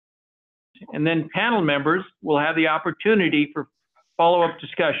and then panel members will have the opportunity for follow-up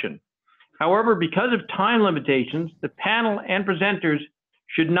discussion. However, because of time limitations, the panel and presenters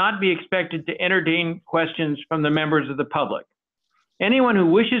should not be expected to entertain questions from the members of the public. Anyone who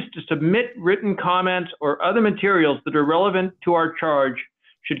wishes to submit written comments or other materials that are relevant to our charge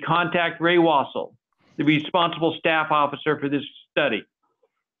should contact Ray Wassel, the responsible staff officer for this study.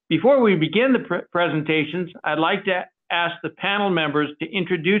 Before we begin the presentations, I'd like to ask the panel members to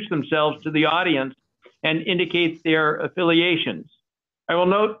introduce themselves to the audience and indicate their affiliations. I will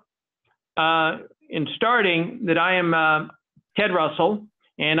note in starting that I am Ted Russell,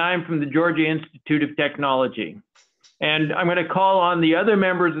 and I'm from the Georgia Institute of Technology. And I'm going to call on the other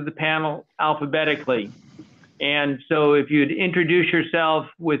members of the panel alphabetically. And so if you'd introduce yourself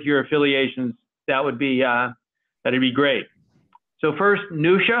with your affiliations, that would be, that'd be great. So first,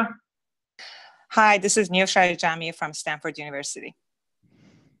 Nusha. Hi, this is Nusha Ajami from Stanford University.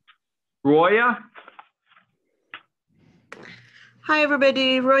 Roya. Hi,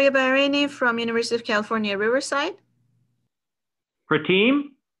 everybody. Roya Bahraini from University of California, Riverside. Pratim.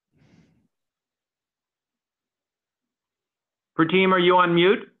 Pratim, are you on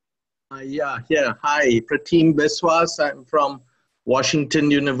mute? Yeah. Hi, Pratim Biswas. I'm from Washington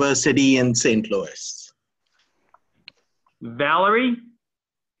University in St. Louis. Valerie?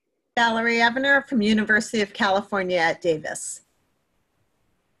 Valerie Evener from University of California at Davis.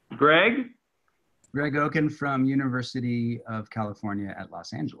 Greg? Greg Oken from University of California at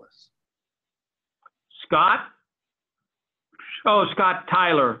Los Angeles. Scott? Oh, Scott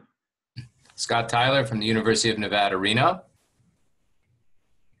Tyler. Scott Tyler from the University of Nevada, Reno.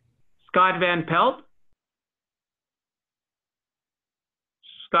 Scott Van Pelt?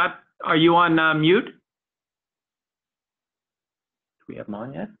 Scott, are you on mute? Do we have him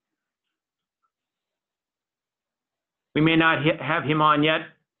on yet? We may not have him on yet.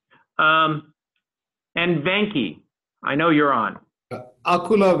 And Venki, I know you're on.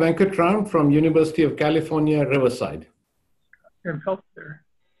 Akula Venkatram from University of California, Riverside.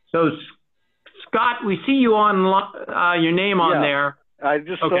 So Scott, we see you on your name on there. I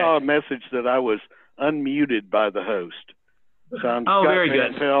just saw a message that I was unmuted by the host. So I'm Scott very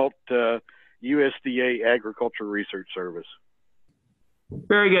Van good. Pelt, USDA Agriculture Research Service.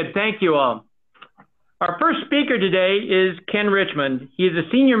 Very good. Thank you all. Our first speaker today is Ken Richmond. He is a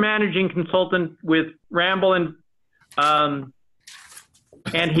senior managing consultant with RamBoll, and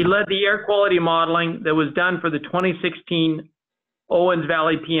he led the air quality modeling that was done for the 2016 Owens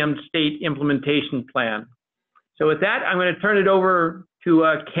Valley PM State Implementation Plan. So with that, I'm going to turn it over to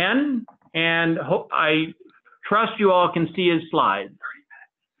Ken, and I trust you all can see his slides.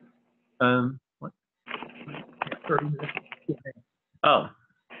 What? 30 minutes. Oh.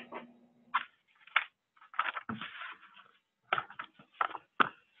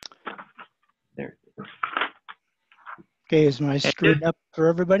 There. Okay, is my screen up for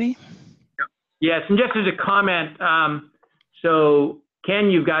everybody? Yes, and just as a comment, so Ken,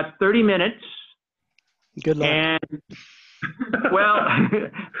 you've got 30 minutes. Good luck. And well,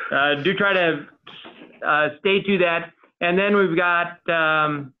 do try to stay to that. And then we've got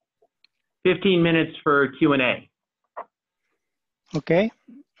 15 minutes for Q&A. Okay.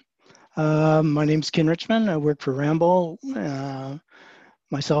 My name's Ken Richmond. I work for RamBoll.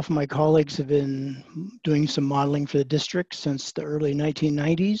 Myself and my colleagues have been doing some modeling for the district since the early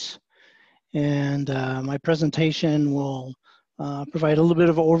 1990s. And my presentation will provide a little bit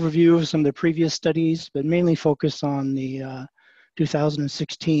of an overview of some of the previous studies, but mainly focus on the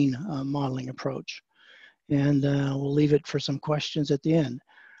 2016 modeling approach. And we'll leave it for some questions at the end.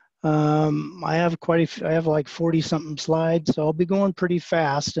 I have I have like 40 something slides, so I'll be going pretty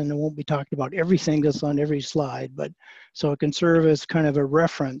fast, and I won't be talking about everything that's on every slide, but so it can serve as kind of a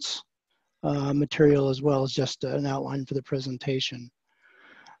reference material as well as just an outline for the presentation.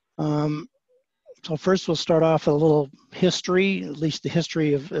 So first we'll start off with a little history, at least the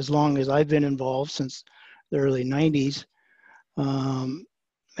history of as long as I've been involved, since the early 90s. And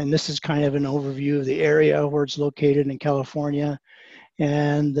this is kind of an overview of the area where it's located in California,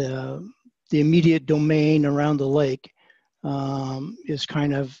 and the immediate domain around the lake is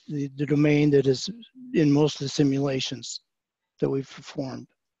kind of the domain that is in most of the simulations that we've performed.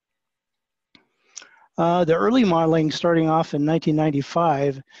 The early modeling, starting off in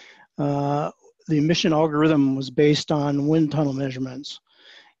 1995, the emission algorithm was based on wind tunnel measurements.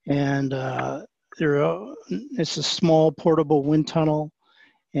 And it's a small portable wind tunnel,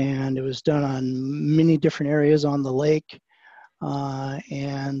 and it was done on many different areas on the lake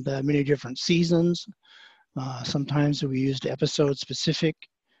and many different seasons. Sometimes we used episode specific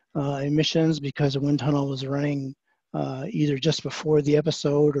emissions because the wind tunnel was running either just before the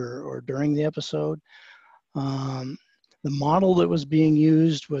episode or during the episode. The model that was being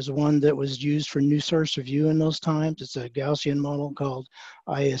used was one that was used for new source review in those times. It's a Gaussian model called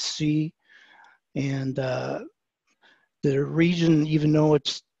ISC. And the region, even though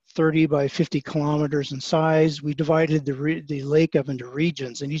it's 30 by 50 kilometers in size, we divided the lake up into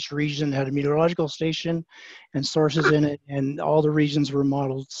regions, and each region had a meteorological station and sources in it, and all the regions were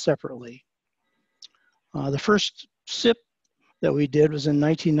modeled separately. The first SIP that we did was in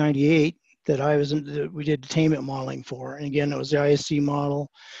 1998 that we did attainment modeling for. And again, it was the ISC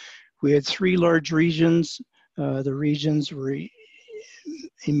model. We had 3 large regions. The regions were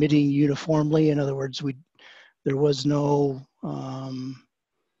emitting uniformly. In other words, there was no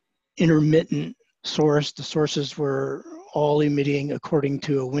intermittent source. The sources were all emitting according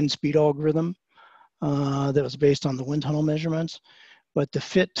to a wind speed algorithm that was based on the wind tunnel measurements. But the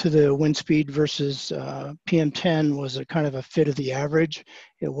fit to the wind speed versus PM10 was a kind of a fit of the average.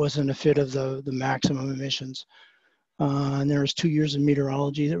 It wasn't a fit of the maximum emissions. And there was 2 years of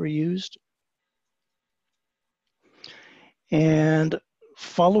meteorology that were used. And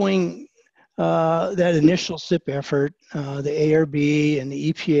following that initial SIP effort, the ARB and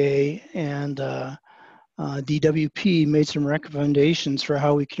the EPA and DWP made some recommendations for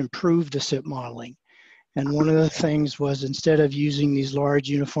how we can improve the SIP modeling. And one of the things was, instead of using these large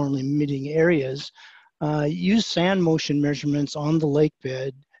uniformly emitting areas, use sand motion measurements on the lake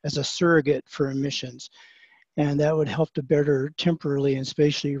bed as a surrogate for emissions. And that would help to better temporally and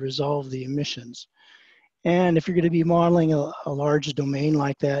spatially resolve the emissions. And if you're going to be modeling a large domain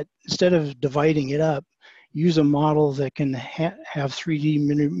like that, instead of dividing it up, use a model that can have 3D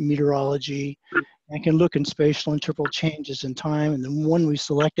meteorology and can look in spatial and temporal changes in time. And the one we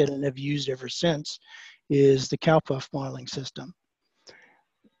selected and have used ever since is the CalPUF modeling system.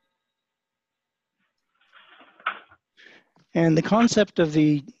 And the concept of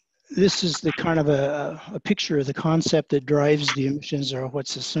this is the kind of a picture of the concept that drives the emissions, or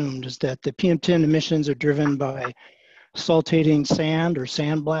what's assumed is that the PM10 emissions are driven by saltating sand or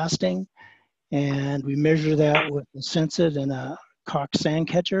sandblasting. And we measure that with a Sensit and a Cox sand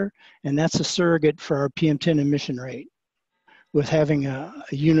catcher. And that's a surrogate for our PM10 emission rate, with having a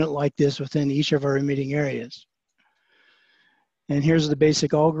unit like this within each of our emitting areas. And here's the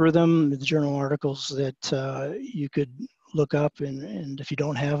basic algorithm, the journal articles that you could look up, and if you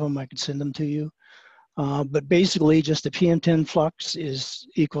don't have them, I could send them to you. But basically, just the PM10 flux is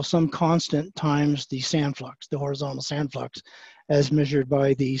equal some constant times the sand flux, the horizontal sand flux, as measured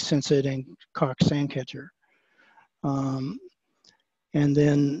by the Sensit and Cox sand catcher. And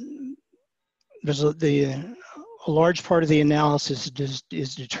then there's a large part of the analysis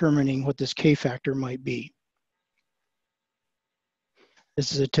is determining what this K factor might be.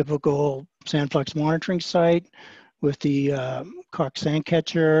 This is a typical sand flux monitoring site with the Cox sand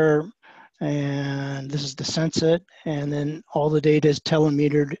catcher, and this is the Sensit, and then all the data is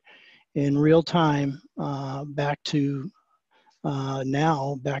telemetered in real time back to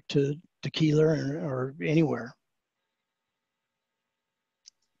Keeler or anywhere.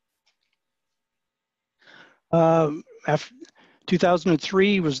 After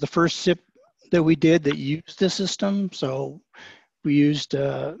 2003 was the first SIP that we did that used this system. So we used we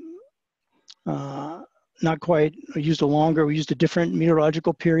used a different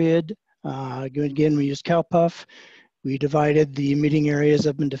meteorological period. Again, we used CalPUF. We divided the emitting areas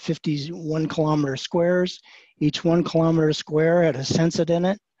up into 51 kilometer squares. Each 1 kilometer square had a Sensit in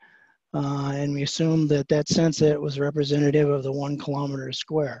it. And we assumed that Sensit was representative of the 1 kilometer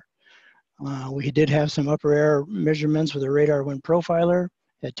square. We did have some upper air measurements with a radar wind profiler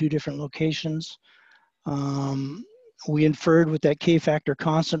at 2 different locations. We inferred what that K factor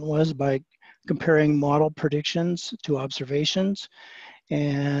constant was by comparing model predictions to observations.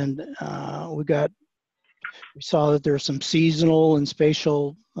 And we saw that there are some seasonal and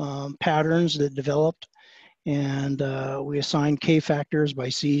spatial patterns that developed. And we assigned K factors by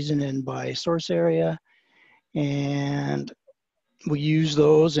season and by source area. And we used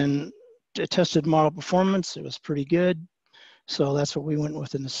those and tested model performance. It was pretty good. So that's what we went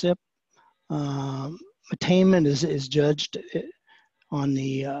with in the SIP. Attainment is judged on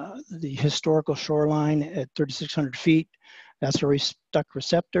the historical shoreline at 3,600 feet. That's where we stuck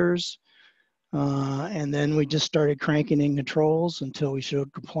receptors. And then we just started cranking in controls until we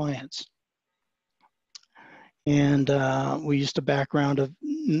showed compliance. And we used a background of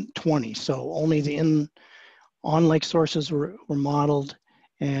 20. So only the on-lake sources were modeled,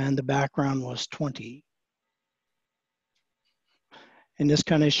 and the background was 20. And this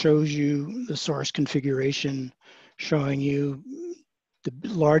kind of shows you the source configuration, showing you the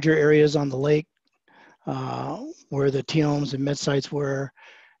larger areas on the lake where the TOMs and met sites were.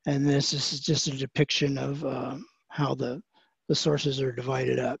 And this is just a depiction of how the sources are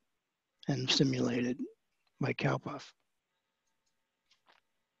divided up and simulated by CalPUF.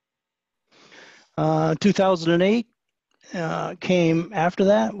 2008 came after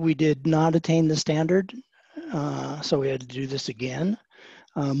that. We did not attain the standard, so we had to do this again.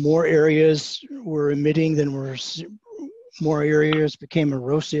 More areas were emitting than were, more areas became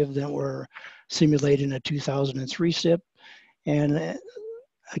erosive than were simulated in a 2003 SIP. And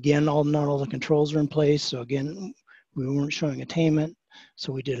again, not all the controls are in place. So again, we weren't showing attainment.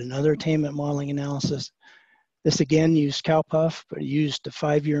 So we did another attainment modeling analysis. This again used CalPUF, but it used a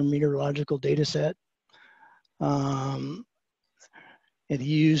 5-year meteorological data set. It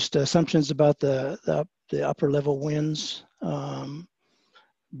used assumptions about the upper level winds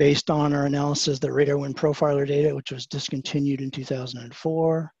based on our analysis of the radar wind profiler data, which was discontinued in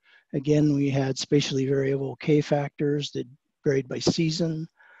 2004. Again, we had spatially variable K factors that varied by season.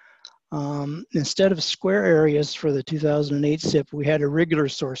 Instead of square areas for the 2008 SIP, we had irregular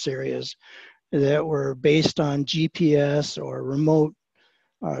source areas that were based on GPS or remote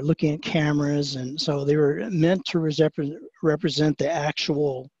looking at cameras. And so they were meant to represent the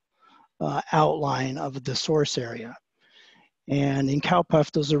actual outline of the source area. And in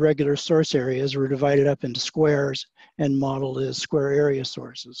CalPUF, those irregular source areas were divided up into squares and modeled as square area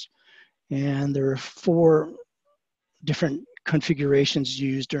sources. And there were 4 different configurations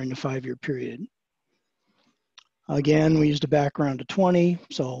used during the 5-year period. Again, we used a background of 20,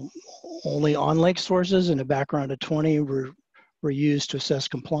 so only on-lake sources and a background of 20 were used to assess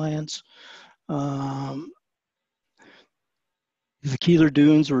compliance. The Keeler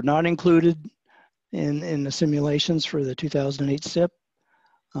Dunes were not included in the simulations for the 2008 SIP.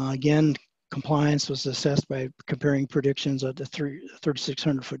 Again, compliance was assessed by comparing predictions at the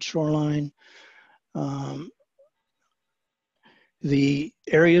 3,600-foot shoreline. The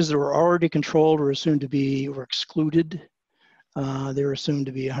areas that were already controlled were assumed to be excluded. They were assumed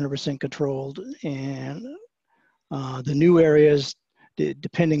to be 100% controlled, and the new areas,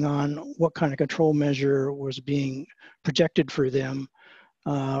 depending on what kind of control measure was being projected for them,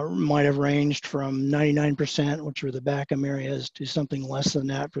 might have ranged from 99%, which were the BACM areas, to something less than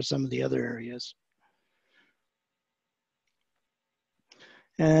that for some of the other areas.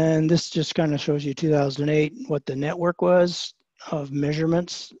 And this just kind of shows you 2008, what the network was of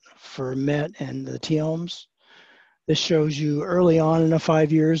measurements for MET and the TOMs. This shows you early on in the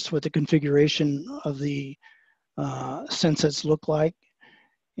 5 years what the configuration of the sensets look like,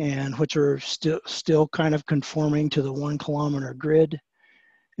 and which are still kind of conforming to the 1 kilometer grid.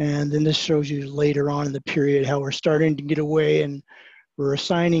 And then this shows you later on in the period how we're starting to get away and we're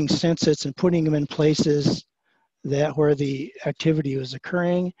assigning sensets and putting them in places that where the activity was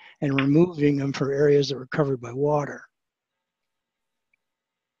occurring and removing them for areas that were covered by water.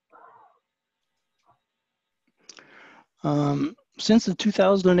 Since the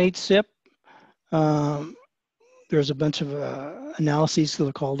 2008 SIP, there's a bunch of analyses that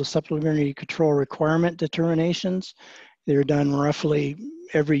are called the supplementary control requirement determinations. They're done roughly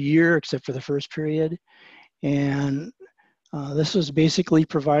every year except for the first period. And this was basically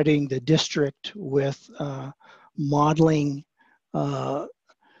providing the district with modeling that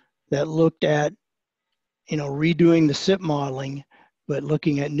looked at, redoing the SIP modeling, but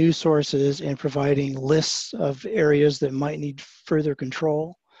looking at new sources and providing lists of areas that might need further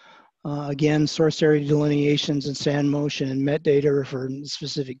control. Again, source area delineations and sand motion and MET data for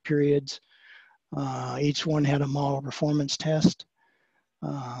specific periods. Each one had a model performance test.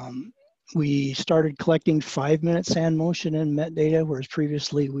 We started collecting 5-minute sand motion and MET data, whereas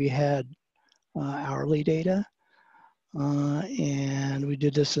previously we had hourly data. And we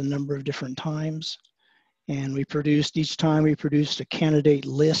did this a number of different times. And each time we produced a candidate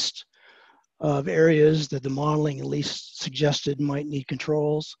list of areas that the modeling at least suggested might need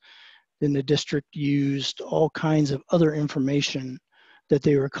controls. Then the district used all kinds of other information that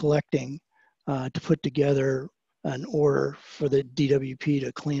they were collecting to put together an order for the DWP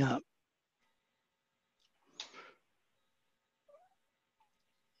to clean up.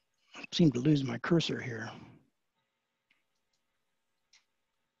 I seem to lose my cursor here.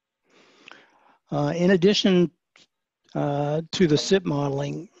 In addition to the SIP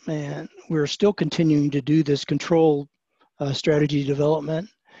modeling, and we're still continuing to do this control strategy development.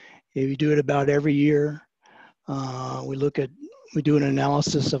 We do it about every year. We do an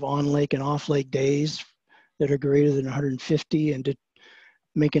analysis of on-lake and off-lake days that are greater than 150, and to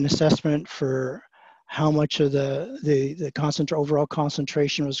make an assessment for how much of the overall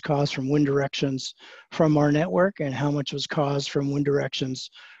concentration was caused from wind directions from our network and how much was caused from wind directions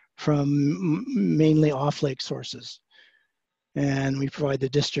from mainly off-lake sources. And we provide the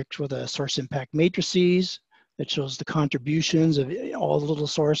district with a source impact matrices that shows the contributions of all the little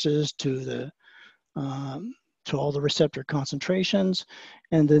sources to all the receptor concentrations.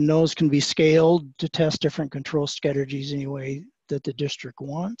 And then those can be scaled to test different control strategies any way that the district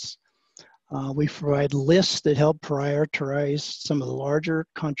wants. We provide lists that help prioritize some of the larger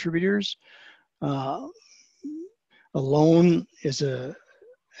contributors. Alone is a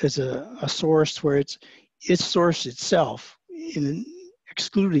source where its source itself, in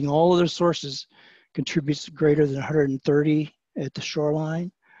excluding all other sources, contributes greater than 130 at the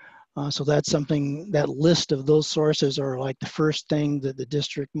shoreline. So that's something, that list of those sources are like the first thing that the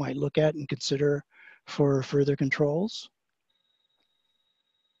district might look at and consider for further controls.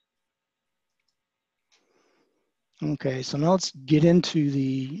 Okay, so now let's get into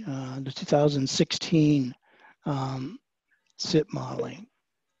the 2016 SIP modeling.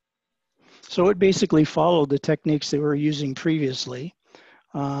 So it basically followed the techniques they were using previously.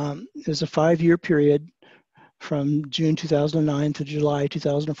 There's a 5-year period from June 2009 to July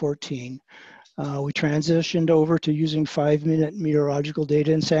 2014. We transitioned over to using 5-minute meteorological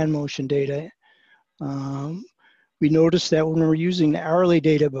data and sand motion data. We noticed that when we were using the hourly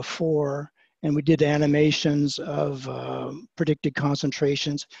data before, and we did animations of predicted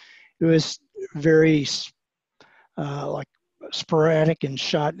concentrations, it was very like sporadic and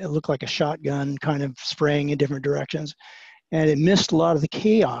shot. It looked like a shotgun kind of spraying in different directions. And it missed a lot of the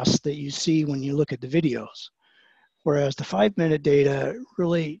chaos that you see when you look at the videos. Whereas the 5-minute data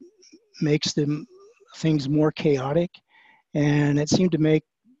really makes things more chaotic, and it seemed to make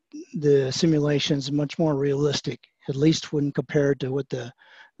the simulations much more realistic, at least when compared to what the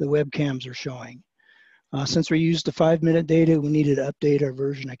webcams are showing. Since we used the 5-minute data, we needed to update our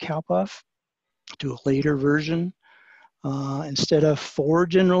version of CalPUF to a later version. Instead of 4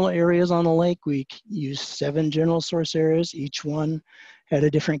 general areas on the lake, we used 7 general source areas. Each one had a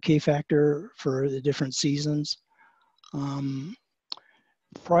different K factor for the different seasons.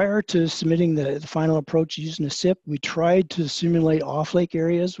 Prior to submitting the final approach using a SIP, we tried to simulate off-lake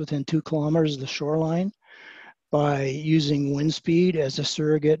areas within 2 kilometers of the shoreline by using wind speed as a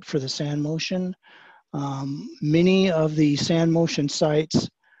surrogate for the sand motion. Many of the sand motion sites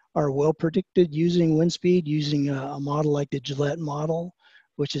are well predicted using wind speed, using a model like the Gillette model,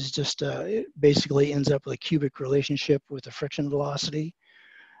 which is just, it basically ends up with a cubic relationship with the friction velocity.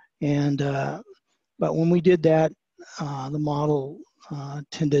 And, but when we did that, the model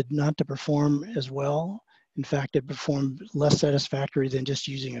tended not to perform as well. In fact, it performed less satisfactory than just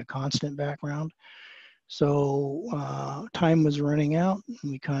using a constant background. So time was running out,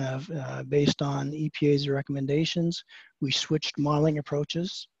 and we kind of, based on EPA's recommendations, we switched modeling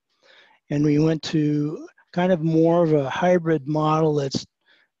approaches. And we went to kind of more of a hybrid model that's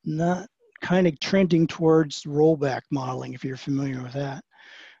not kind of trending towards rollback modeling, if you're familiar with that.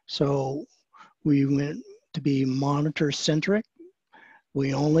 So we went to be monitor-centric.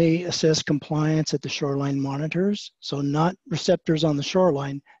 We only assess compliance at the shoreline monitors, so not receptors on the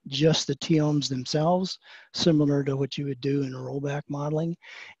shoreline, just the TOMs themselves, similar to what you would do in rollback modeling,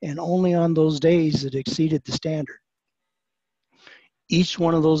 and only on those days that exceeded the standard. Each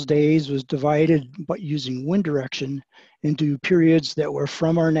one of those days was divided by using wind direction into periods that were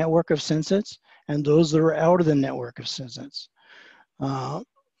from our network of sensits and those that were out of the network of sensits.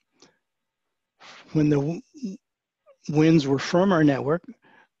 When the winds were from our network,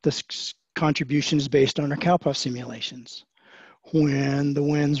 the contribution is based on our CalPUF simulations. When the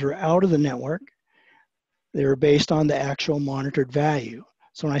winds were out of the network, they were based on the actual monitored value.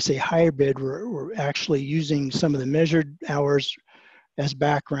 So when I say hybrid, we're actually using some of the measured hours as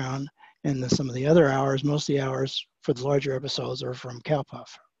background, and some of the other hours, most of the hours for the larger episodes are from CalPUF.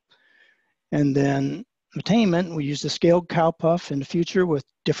 And then attainment, we use the scaled CalPUF in the future with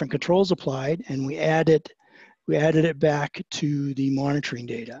different controls applied, and we added it back to the monitoring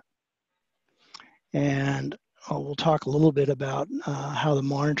data. And we'll talk a little bit about how the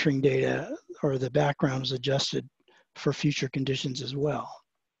monitoring data or the background is adjusted for future conditions as well.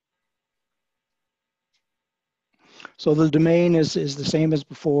 So the domain is the same as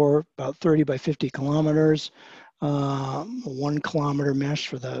before, about 30 by 50 kilometers, 1 kilometer mesh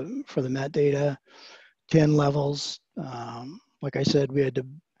for the metadata, 10 levels. Like I said, we had to,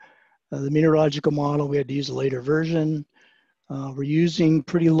 the meteorological model, we had to use a later version. We're using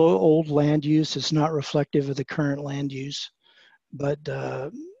pretty low old land use. It's not reflective of the current land use, but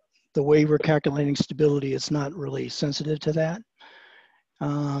the way we're calculating stability, it's not really sensitive to that.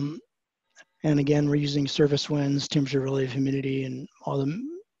 And again, we're using surface winds, temperature relative humidity, and all the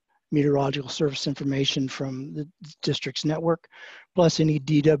meteorological surface information from the district's network, plus any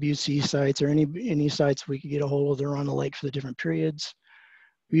DWC sites or any sites we could get a hold of that are on the lake for the different periods.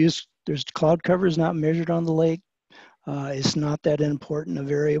 There's cloud cover is not measured on the lake. It's not that important a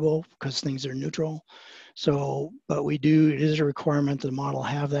variable because things are neutral. So, but it is a requirement that the model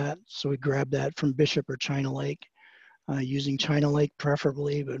have that. So we grab that from Bishop or China Lake, using China Lake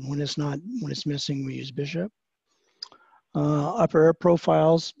preferably, but when it's missing, we use Bishop. Upper air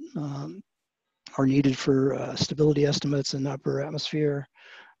profiles are needed for stability estimates in upper atmosphere.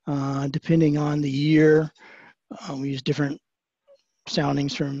 Depending on the year, we use different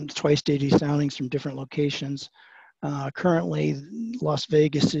soundings from twice daily soundings from different locations. Currently, Las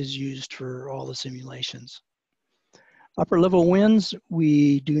Vegas is used for all the simulations. Upper level winds,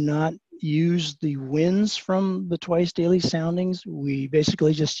 we do not use the winds from the twice daily soundings. We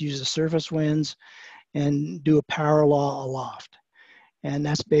basically just use the surface winds and do a power law aloft. And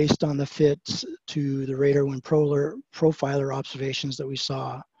that's based on the fits to the radar wind profiler observations that we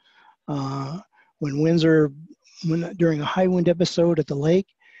saw. During a high wind episode at the lake,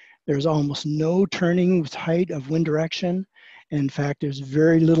 there's almost no turning with height of wind direction. In fact, there's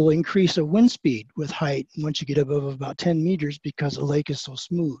very little increase of wind speed with height once you get above about 10 meters because the lake is so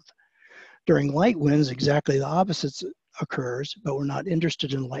smooth. During light winds, exactly the opposite occurs, but we're not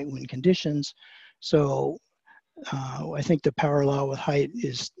interested in light wind conditions. So I think the power law with height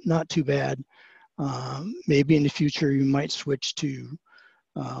is not too bad. Maybe in the future you might switch to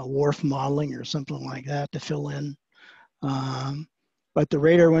wharf modeling or something like that to fill in. But the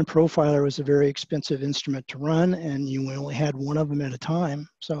radar wind profiler was a very expensive instrument to run, and you only had one of them at a time.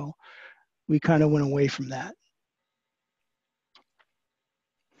 So we kind of went away from that.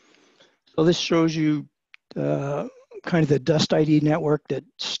 So this shows you kind of the dust ID network that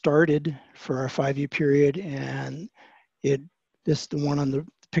started for our 5-year period, and the one on the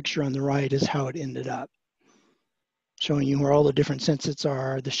picture on the right is how it ended up, showing you where all the different sensors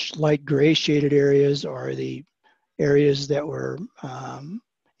are. The light gray shaded areas are the areas that were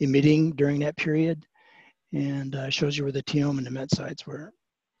emitting during that period, and shows you where the TOM and the met sites were.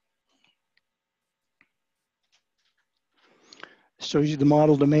 Shows you the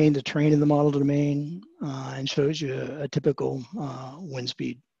model domain, the terrain in the model domain, and shows you a typical wind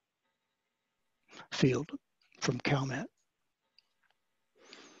speed field from CalMet.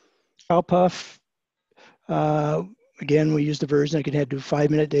 CalPuff, again, we used the version that could do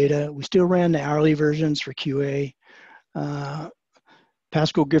 5-minute data. We still ran the hourly versions for QA.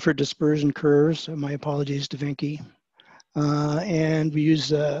 Pascal-Gifford dispersion curves, my apologies to Vinky. And we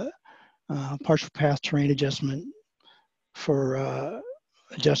use partial path terrain adjustment for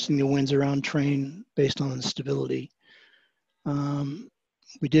adjusting the winds around terrain based on the stability.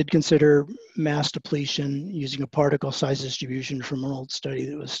 We did consider mass depletion using a particle size distribution from an old study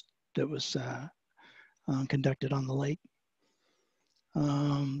that was conducted on the lake.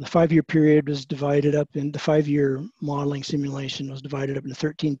 The 5-year period was divided up in the 5-year modeling simulation was divided up into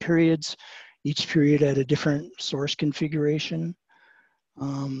 13 periods. Each period had a different source configuration.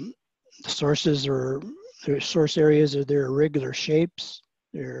 The sources are their source areas are their irregular shapes.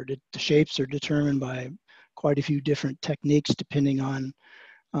 The shapes are determined by quite a few different techniques depending on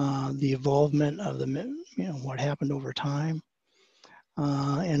the involvement of what happened over time.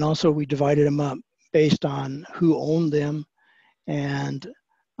 And also we divided them up based on who owned them and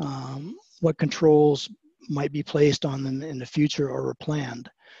what controls might be placed on them in the future or were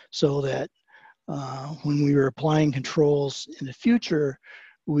planned, so that when we were applying controls in the future,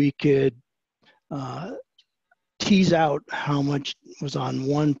 we could tease out how much was on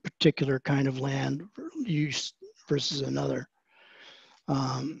one particular kind of land use versus another.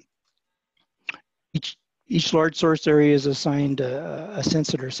 Each large source area is assigned a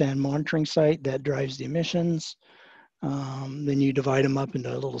sensor or sand monitoring site that drives the emissions. Then you divide them up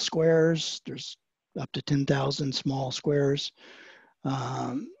into little squares. There's up to 10,000 small squares.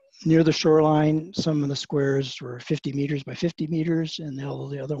 Near the shoreline, some of the squares were 50 meters by 50 meters, and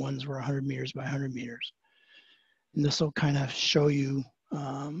the other ones were 100 meters by 100 meters. And this will kind of show you,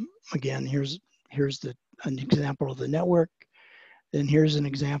 again, here's an example of the network. And here's an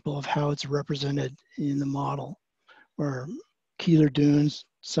example of how it's represented in the model, where Keeler Dunes,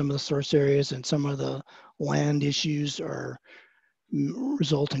 some of the source areas and some of the land issues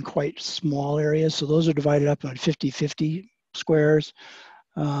result in quite small areas. So those are divided up into 50-50 squares.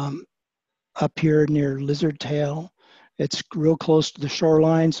 Up here near Lizard Tail, it's real close to the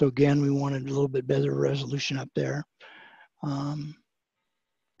shoreline. So again, we wanted a little bit better resolution up there.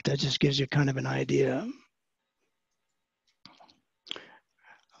 That just gives you kind of an idea.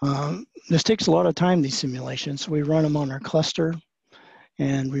 This takes a lot of time, these simulations. So we run them on our cluster,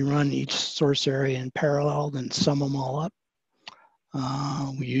 and we run each source area in parallel, then sum them all up.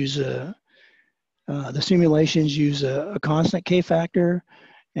 We use the simulations use a constant K-factor,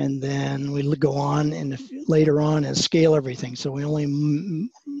 and then we go on and later on and scale everything. So we only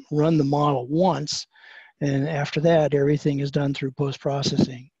run the model once, and after that, everything is done through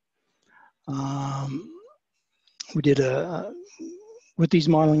post-processing. We did with these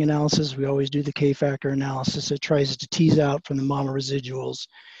modeling analysis, we always do the K-factor analysis. It tries to tease out from the model residuals,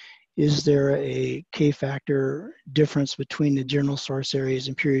 is there a K-factor difference between the general source areas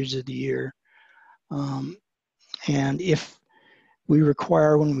and periods of the year? And if we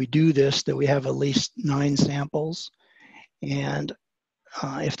require when we do this that we have at least 9 samples, and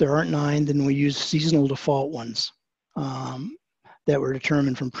if there aren't 9, then we use seasonal default ones that were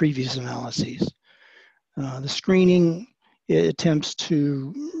determined from previous analyses. The screening, it attempts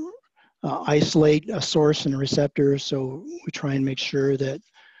to isolate a source and a receptor, so we try and make sure that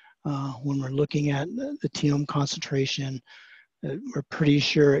when we're looking at the TM concentration, we're pretty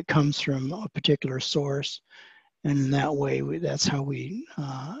sure it comes from a particular source. And in that way, that's how we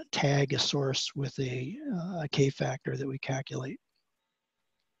tag a source with a K-factor that we calculate.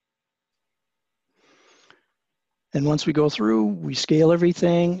 And once we go through, we scale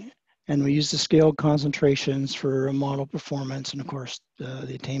everything, and we use the scaled concentrations for model performance and, of course,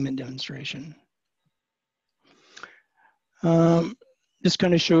 the attainment demonstration. This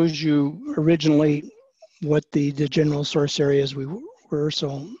kind of shows you originally what the general source areas were.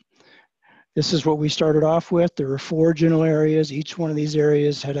 So this is what we started off with. There were 4 general areas. Each one of these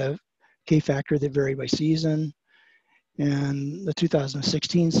areas had a K-factor that varied by season. And the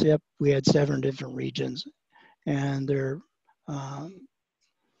 2016 SIP, we had 7 different regions. And they're,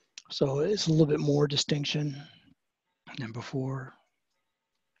 so it's a little bit more distinction than before.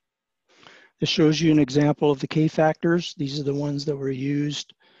 This shows you an example of the K-factors. These are the ones that were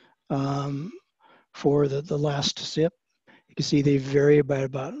used for the last SIP. You can see they vary by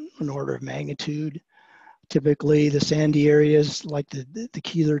about an order of magnitude. Typically, the sandy areas like the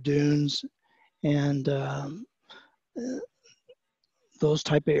Keeler Dunes and those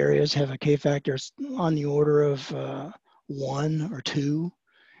type of areas have a K-factor on the order of 1 or 2.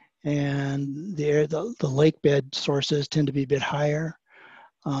 And the lake bed sources tend to be a bit higher.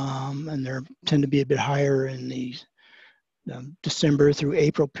 And they tend to be a bit higher in the December through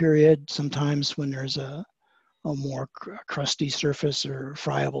April period. Sometimes when there's a more crusty surface or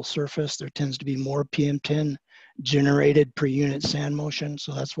friable surface, there tends to be more PM10 generated per unit sand motion.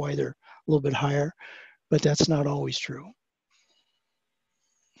 So that's why they're a little bit higher, but that's not always true.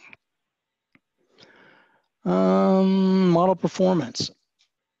 Model performance.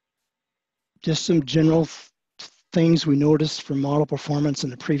 Just some general things we noticed from model performance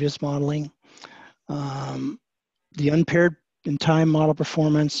in the previous modeling. The unpaired in time model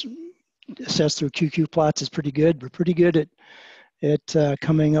performance assessed through QQ plots is pretty good. We're pretty good at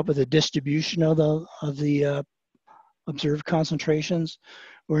coming up with a distribution of the observed concentrations.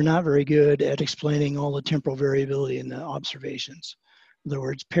 We're not very good at explaining all the temporal variability in the observations. In other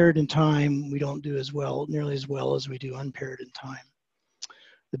words, paired in time, we don't do as well, nearly as well as we do unpaired in time.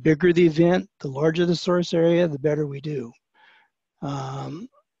 The bigger the event, the larger the source area, the better we do.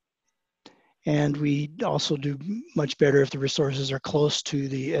 And we also do much better if the resources are close to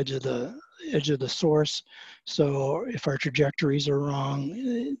the edge of the source. So if our trajectories are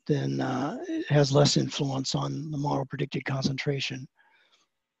wrong, then it has less influence on the model predicted concentration.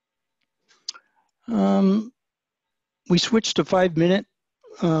 We switched to 5-minute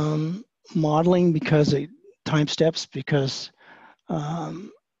modeling because time steps, because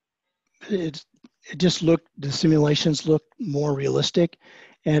it just looked, the simulations looked more realistic,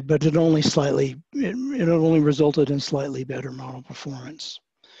 but it only resulted in slightly better model performance.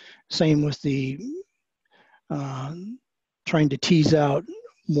 Same with the trying to tease out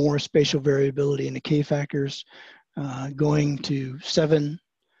more spatial variability in the K-factors, going to 7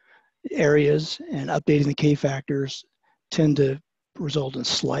 areas and updating the K-factors tend to result in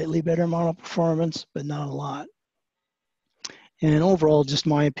slightly better model performance, but not a lot. And overall, just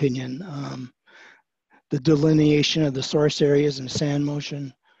my opinion, the delineation of the source areas and sand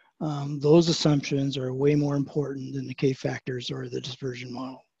motion, those assumptions are way more important than the K-factors or the dispersion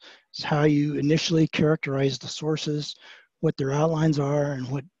model. It's how you initially characterize the sources, what their outlines are, and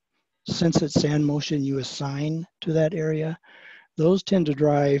what sensate sand motion you assign to that area. Those tend to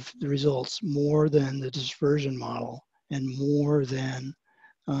drive the results more than the dispersion model and more than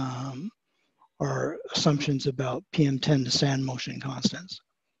our assumptions about PM10 to sand motion constants.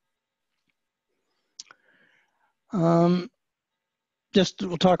 We'll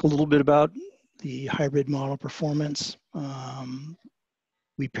talk a little bit about the hybrid model performance.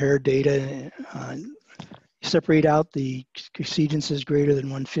 we pair data, separate out the exceedances greater than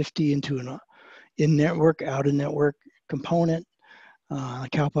 150 into an in-network, out-of-network component.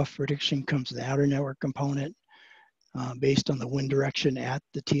 CalPUF prediction comes to the outer network component based on the wind direction at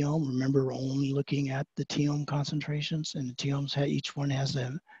the TOM. Remember, we're only looking at the TOM concentrations, and the TOMs, each one has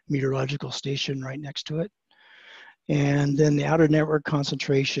a meteorological station right next to it. And then the outer network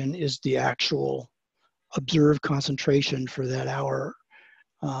concentration is the actual observed concentration for that hour.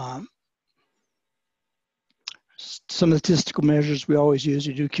 Some of the statistical measures we always use,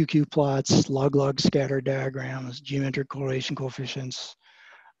 we do QQ plots, log-log scatter diagrams, geometric correlation coefficients.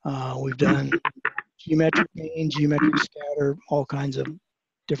 We've done geometric mean, geometric scatter, all kinds of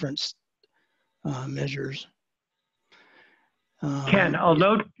different measures. Ken,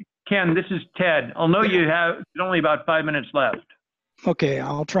 Ken, this is Ted. I'll note you have only about 5 minutes left. Okay,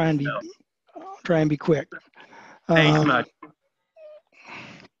 I'll try and be quick. Thanks much.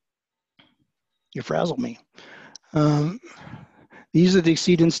 You frazzled me. These are the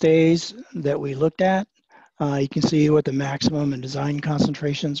exceedance days that we looked at. You can see what the maximum and design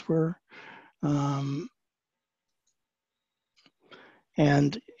concentrations were. And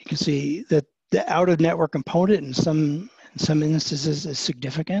you can see that the out-of-network component in some instances is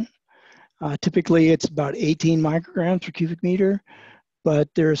significant. Typically, it's about 18 micrograms per cubic meter, but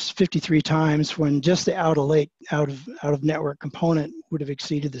there's 53 times when just the out-of-network component would have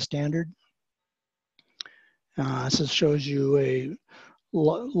exceeded the standard. This shows you a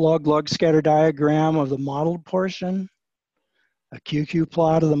log-log scatter diagram of the modeled portion, a QQ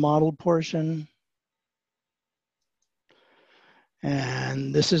plot of the modeled portion,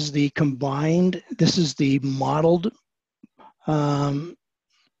 and this is the combined, this is the modeled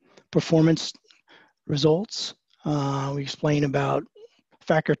performance results. We explain about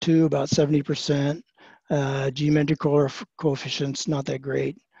factor 2, about 70%, geometric coefficients, not that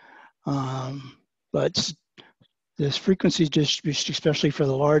great, but this frequency distribution, especially for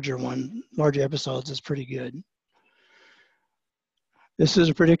the larger episodes, is pretty good. This is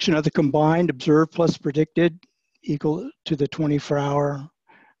a prediction of the combined observed plus predicted equal to the 24-hour.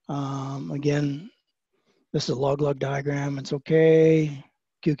 Again, this is a log-log diagram. It's okay.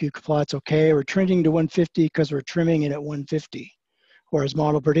 QQ plot's okay. We're trending to 150 because we're trimming it at 150. Whereas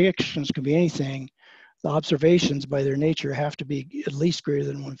model predictions can be anything. The observations, by their nature, have to be at least greater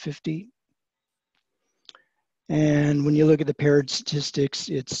than 150. And when you look at the paired statistics,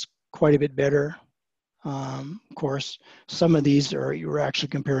 it's quite a bit better. Of course, some of these you're actually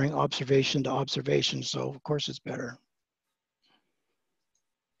comparing observation to observation, so of course it's better.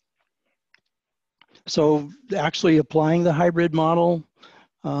 So actually applying the hybrid model,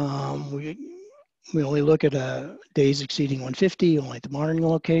 we only look at days exceeding 150, only at the monitoring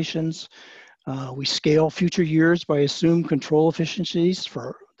locations. We scale future years by assumed control efficiencies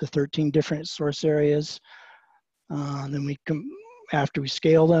for the 13 different source areas. Then after we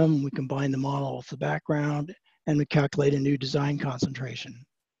scale them, we combine the model with the background and we calculate a new design concentration.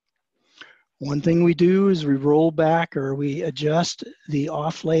 One thing we do is we roll back or we adjust the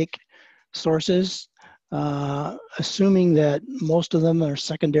off-lake sources, assuming that most of them are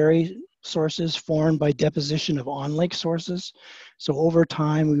secondary sources formed by deposition of on-lake sources. So over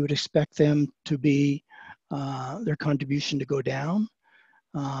time, we would expect them to be, their contribution to go down.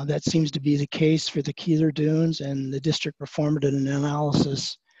 That seems to be the case for the Keeler Dunes, and the district performed an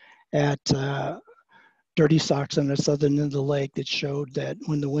analysis at Dirty Socks on the southern end of the lake that showed that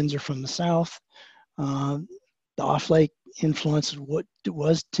when the winds are from the south, the off-lake influence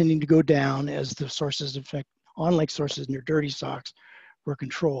was tending to go down as the sources, in fact, on-lake sources near Dirty Socks were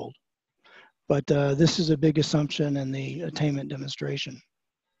controlled. But this is a big assumption in the attainment demonstration.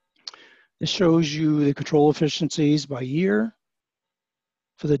 This shows you the control efficiencies by year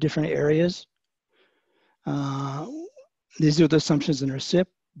for the different areas. These are the assumptions in our SIP.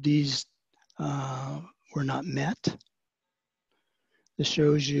 These were not met. This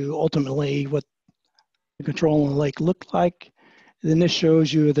shows you ultimately what the control on the lake looked like. And then this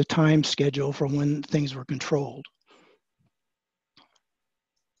shows you the time schedule for when things were controlled.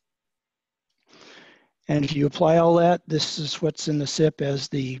 And if you apply all that, this is what's in the SIP as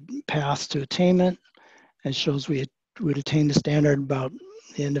the path to attainment. It shows we would attain the standard about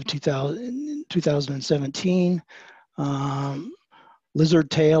the end of 2017.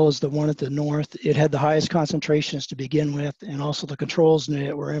 Lizard tail is the one at the north. It had the highest concentrations to begin with, and also the controls in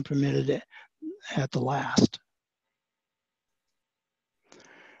it were implemented at the last.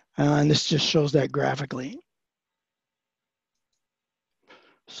 And this just shows that graphically.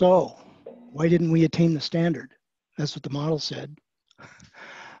 So, why didn't we attain the standard? That's what the model said.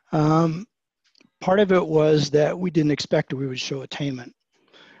 Part of it was that we didn't expect that we would show attainment.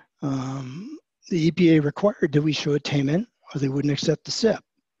 the EPA required that we show attainment or they wouldn't accept the SIP.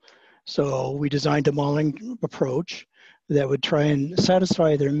 So we designed a modeling approach that would try and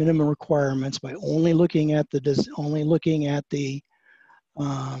satisfy their minimum requirements by only looking at the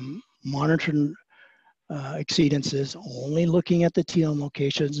monitored exceedances, only looking at the TM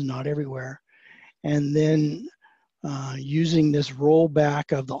locations, not everywhere, and then using this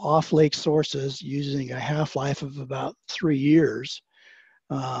rollback of the off-lake sources using a half-life of about 3 years.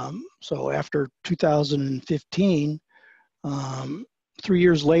 So after 2015, 3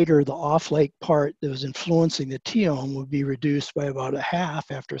 years later, the off-lake part that was influencing the TOM would be reduced by about a half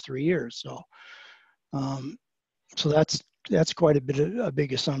after 3 years. So, so that's quite a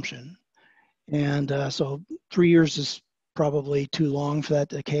big assumption. And so 3 years is probably too long for that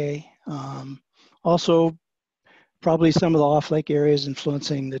decay. Also, probably some of the off-lake areas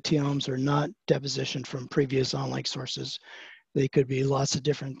influencing the TOMs are not deposition from previous on-lake sources. They could be lots of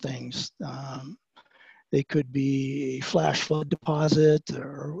different things. They could be a flash flood deposit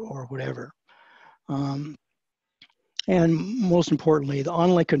or whatever. And most importantly, the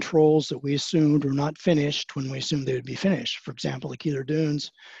on-lake controls that we assumed were not finished when we assumed they would be finished. For example, the Keeler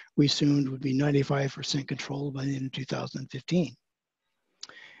Dunes, we assumed would be 95% controlled by the end of 2015.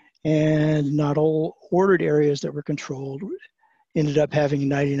 And not all ordered areas that were controlled ended up having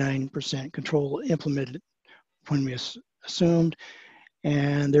 99% control implemented when we assumed.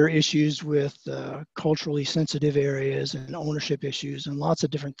 And there are issues with culturally sensitive areas and ownership issues and lots of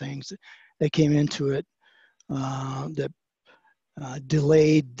different things that came into it that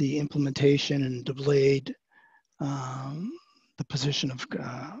delayed the implementation and delayed the position of,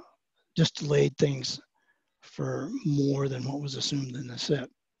 just delayed things for more than what was assumed in the SIP.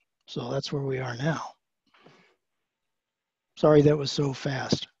 So that's where we are now. Sorry that was so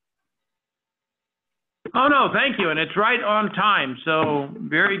fast. Oh, no, thank you. And it's right on time. So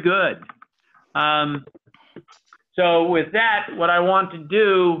very good. So with that, what I want to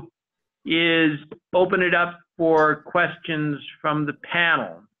do is open it up for questions from the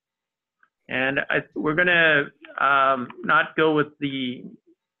panel. And we're going to not go with the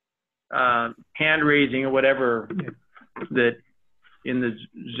hand raising or whatever that in the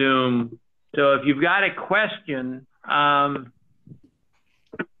Zoom. So if you've got a question,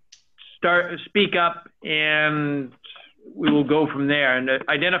 speak up and we will go from there. And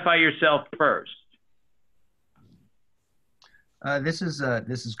identify yourself first. This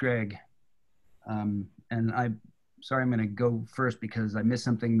is Greg. And sorry, I'm going to go first because I missed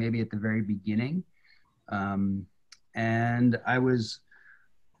something maybe at the very beginning. And I was,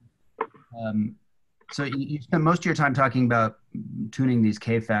 so you spent most of your time talking about tuning these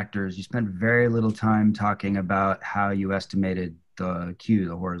K factors. You spent very little time talking about how you estimated the Q,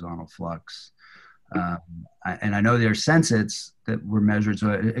 the horizontal flux. And I know there are sensits that were measured.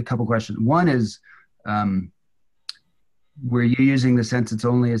 So a couple questions. One is, were you using the sensits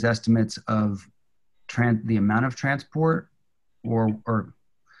only as estimates of the amount of transport, or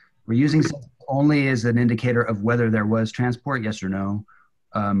were using only as an indicator of whether there was transport, yes or no?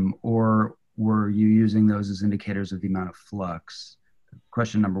 Or were you using those as indicators of the amount of flux?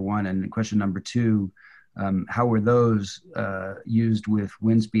 Question number one. And question number two, how were those used with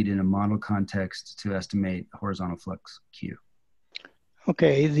wind speed in a model context to estimate horizontal flux Q?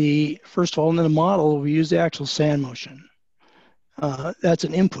 Okay, first of all, in the model, we use the actual sand motion. That's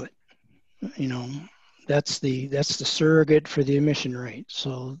an input, you know, that's the surrogate for the emission rate.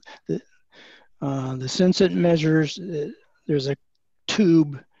 So the sensit measures, there's a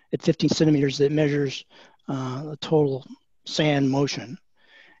tube at 15 centimeters that measures the total sand motion.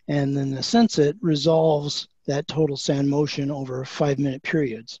 And then the sensit resolves that total sand motion over 5-minute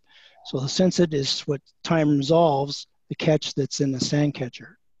periods. So the sensit is what time resolves the catch that's in the sand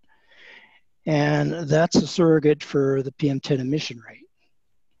catcher. And that's a surrogate for the PM10 emission rate.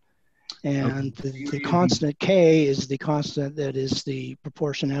 And the constant K is the constant that is the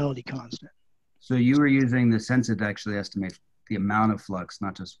proportionality constant. So you were using the sensit to actually estimate the amount of flux,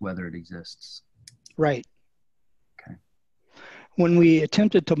 not just whether it exists. Right. Okay. When we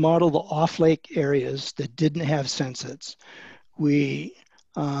attempted to model the off-lake areas that didn't have sensits, we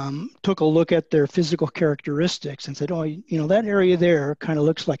took a look at their physical characteristics and said, oh, you know, that area there kind of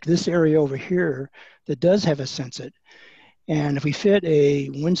looks like this area over here that does have a sensit. And if we fit a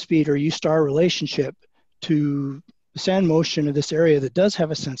wind speed or U-star relationship to the sand motion of this area that does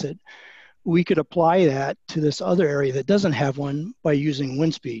have a sensit, we could apply that to this other area that doesn't have one by using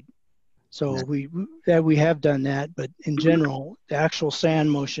wind speed. So we have done that, but in general, the actual sand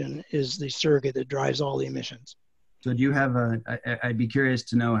motion is the surrogate that drives all the emissions. So do you have I'd be curious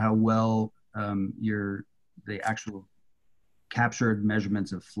to know how well the actual captured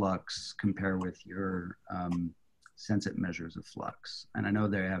measurements of flux compare with your Sensit measures of flux? And I know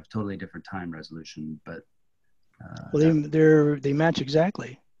they have totally different time resolution, but well, they match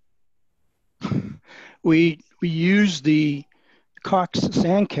exactly. We use the Cox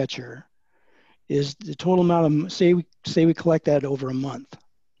sand catcher is the total amount of, say we collect that over a month.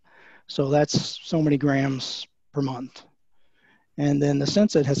 So that's so many grams per month. And then the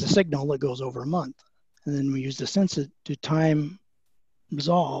Sensit has a signal that goes over a month. And then we use the Sensit to time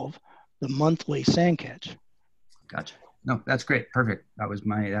resolve the monthly sand catch. Gotcha. No, that's great. Perfect. That was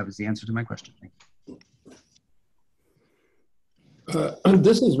the answer to my question. Thank you.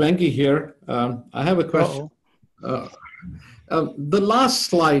 This is Venki here. I have a question. The last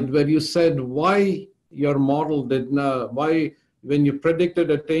slide where you said why your model did not, why when you predicted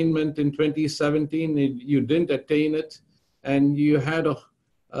attainment in 2017, you didn't attain it, and you had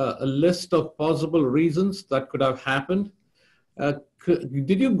a list of possible reasons that could have happened.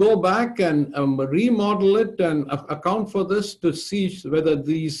 Did you go back and remodel it and account for this to see whether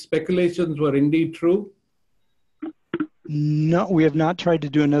these speculations were indeed true? No, we have not tried to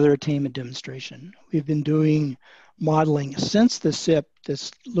do another attainment demonstration. We've been doing modeling since the SIP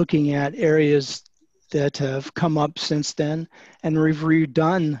that's looking at areas that have come up since then, and we've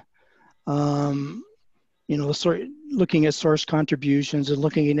redone, looking at source contributions and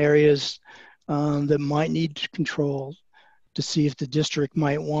looking in areas that might need control to see if the district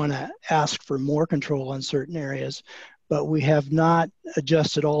might want to ask for more control on certain areas. But we have not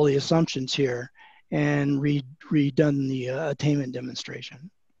adjusted all the assumptions here and redone the attainment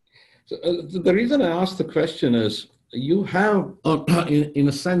demonstration. So, the reason I asked the question is you have, in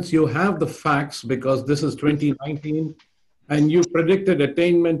a sense, you have the facts because this is 2019 and you predicted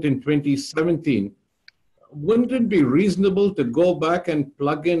attainment in 2017. Wouldn't it be reasonable to go back and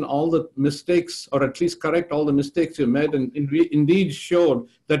plug in all the mistakes, or at least correct all the mistakes you made, and indeed showed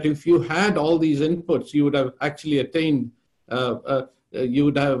that if you had all these inputs, you would have actually attained, you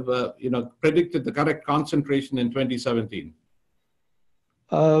would have predicted the correct concentration in 2017?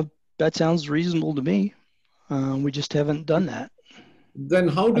 That sounds reasonable to me. We just haven't done that. Then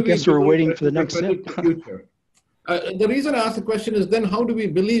how do I guess we're waiting for the next SIP. The reason I ask the question is then how do we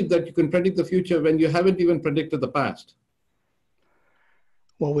believe that you can predict the future when you haven't even predicted the past?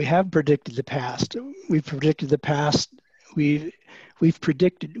 Well, we have predicted the past. We've predicted the past. We've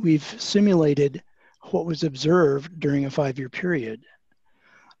simulated what was observed during a 5-year period.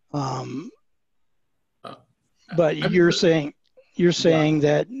 But you're saying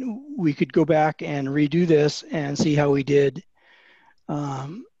that we could go back and redo this and see how we did.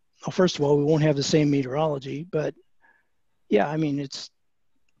 Well, first of all, we won't have the same meteorology, but yeah, I mean,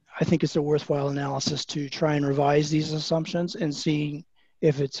 I think it's a worthwhile analysis to try and revise these assumptions and see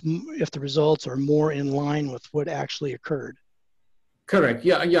if the results are more in line with what actually occurred. Correct.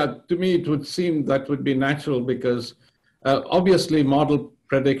 Yeah. To me, it would seem that would be natural because obviously model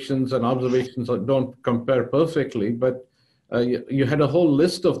predictions and observations don't compare perfectly, but you had a whole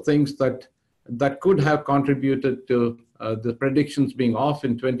list of things that could have contributed to the predictions being off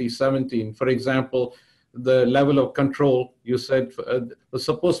in 2017. For example, the level of control you said was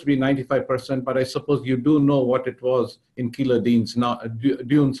supposed to be 95%, but I suppose you do know what it was in kilodunes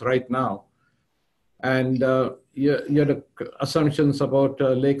dunes right now. And you had assumptions about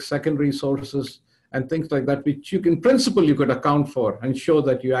lake secondary sources and things like that, which in principle you could account for and show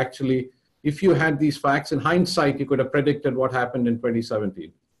that you actually, if you had these facts in hindsight, you could have predicted what happened in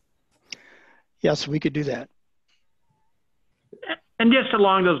 2017. Yes, we could do that. And just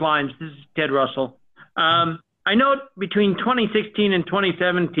along those lines, this is Ted Russell. I know between 2016 and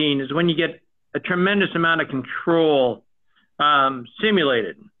 2017 is when you get a tremendous amount of control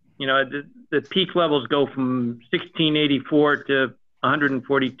simulated. You know, the peak levels go from 1684 to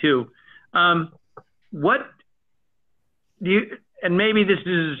 142. What do you, and maybe this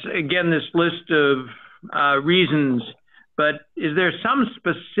is, again, this list of reasons, but is there some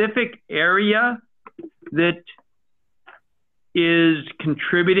specific area that is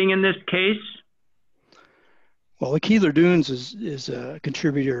contributing in this case? Well, the Keeler Dunes is a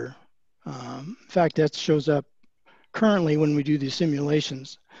contributor. In fact, that shows up currently when we do these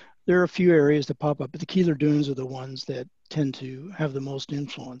simulations. There are a few areas that pop up, but the Keeler Dunes are the ones that tend to have the most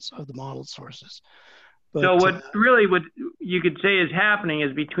influence of the modeled sources. But, so what you could say is happening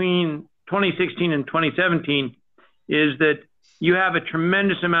is between 2016 and 2017 is that you have a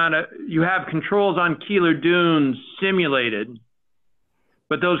tremendous amount of, you have controls on Keeler Dunes simulated,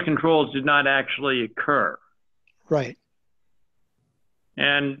 but those controls did not actually occur. Right.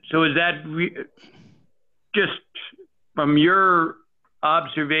 And so is that just from your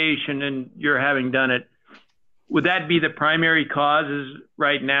observation and your having done it, would that be the primary causes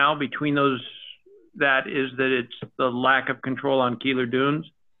right now between those? That it's the lack of control on Keeler Dunes?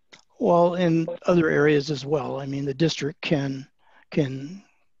 Well, in other areas as well. I mean, the district can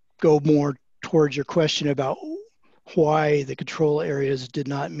go more towards your question about why the control areas did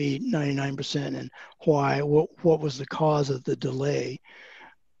not meet 99% and what was the cause of the delay.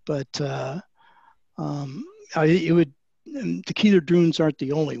 But the Keeler Dunes aren't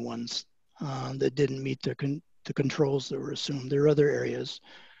the only ones that didn't meet the controls that were assumed. There are other areas.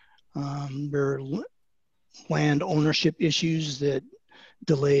 There are land ownership issues that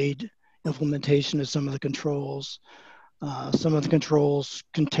delayed implementation of some of the controls. Some of the controls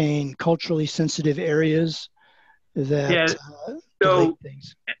contain culturally sensitive areas that delayed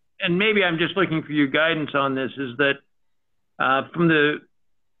things. And maybe I'm just looking for your guidance on this, is that from the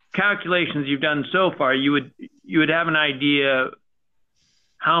calculations you've done so far, you would have an idea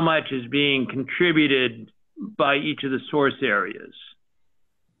how much is being contributed by each of the source areas.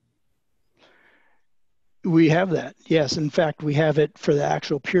 We have that, yes. In fact, we have it for the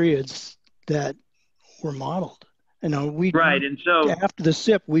actual periods that were modeled. And and so after the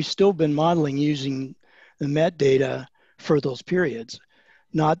SIP, we've still been modeling using the MET data for those periods,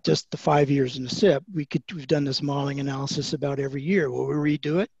 not just the 5 years in the SIP. We've done this modeling analysis about every year. Will we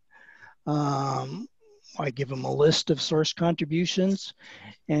redo it? I give them a list of source contributions,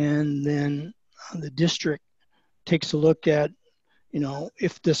 and then the district takes a look at,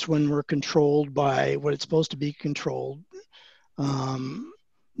 if this one were controlled by what it's supposed to be controlled,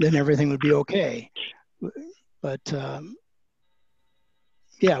 then everything would be okay. But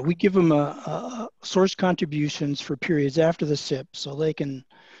yeah, we give them a source contributions for periods after the SIP, so they can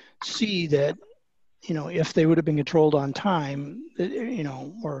see that, if they would have been controlled on time,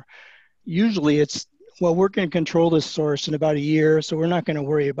 or usually it's, well, we're going to control this source in about a year, so we're not going to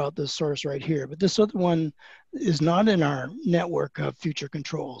worry about this source right here. But this other one is not in our network of future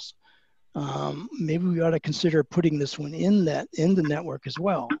controls. Maybe we ought to consider putting this one in the network as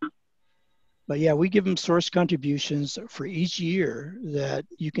well. But yeah, we give them source contributions for each year that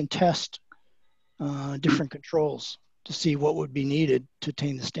you can test different controls to see what would be needed to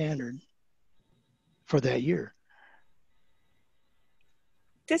attain the standard for that year.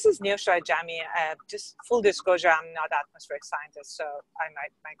 This is Neosha Jami. Just full disclosure, I'm not an atmospheric scientist, so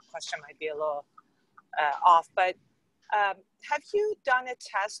my question might be a little off. But have you done a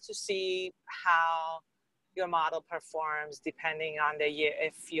test to see how your model performs depending on the year?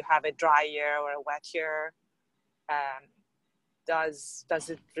 If you have a dry year or a wet year, does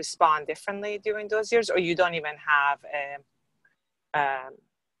it respond differently during those years, or you don't even have a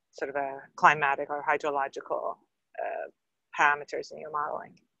sort of a climatic or hydrological parameters in your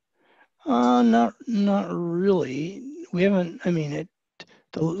modeling? Not really. We haven't. I mean,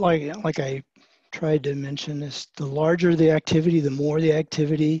 like I tried to mention, is the larger the activity, the more the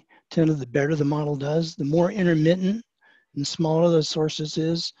activity, the better the model does. The more intermittent and smaller the sources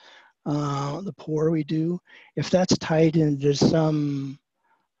is, the poorer we do. If that's tied into some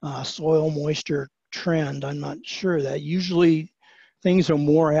soil moisture trend, I'm not sure. That usually things are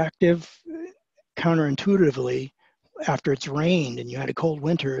more active counterintuitively after it's rained and you had a cold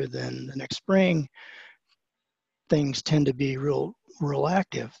winter. Then the next spring things tend to be real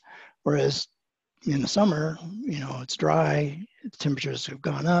active, whereas in the summer, it's dry, the temperatures have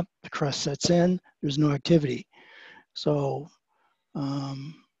gone up, the crust sets in, there's no activity. So I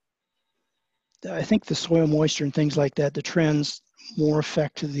think the soil moisture and things like that, the trends more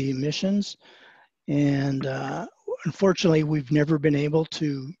affect the emissions. And unfortunately, we've never been able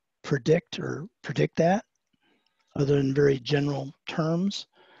to predict that other than very general terms.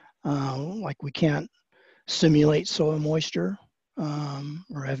 Like we can't simulate soil moisture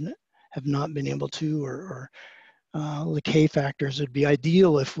or have not been able to, or the K factors. It'd be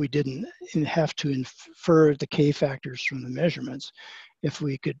ideal if we didn't have to infer the K factors from the measurements. If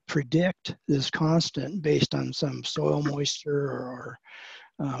we could predict this constant based on some soil moisture or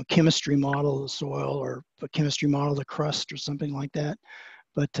chemistry model of the soil, or a chemistry model of the crust or something like that.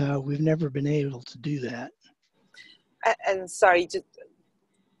 But we've never been able to do that. And sorry, just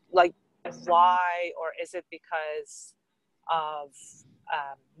like why, or is it because of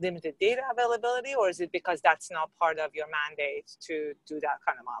limited data availability, or is it because that's not part of your mandate to do that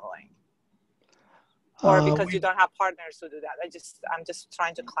kind of modeling? Or because you don't have partners who do that? I'm just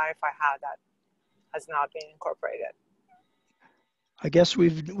trying to clarify how that has not been incorporated. I guess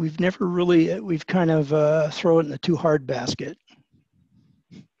we've never really, we've kind of throw it in the too hard basket.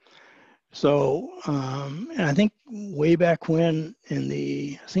 So, and I think way back when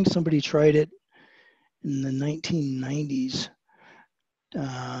I think somebody tried it in the 1990s,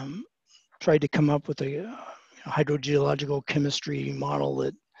 tried to come up with hydrogeological chemistry model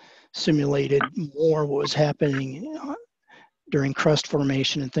that simulated more what was happening during crust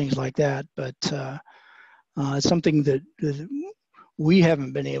formation and things like that. But it's something that we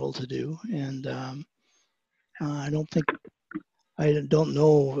haven't been able to do, and I don't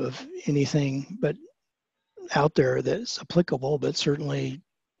know of anything but out there that's applicable. But certainly,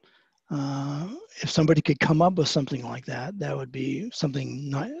 if somebody could come up with something like that, that would be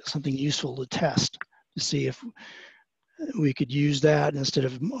something useful to test to see if we could use that instead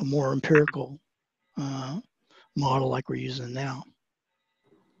of a more empirical model like we're using now.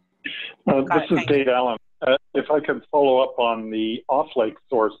 This is Dave Allen. If I could follow up on the off-lake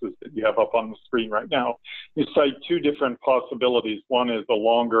sources that you have up on the screen right now, you cite two different possibilities. One is a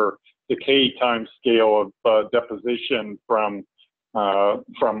longer decay time scale of deposition from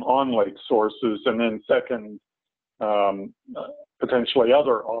on-lake sources, and then second, potentially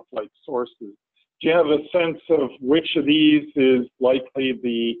other off-lake sources. Do you have a sense of which of these is likely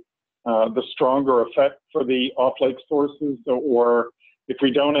the stronger effect for the off-lake sources, or if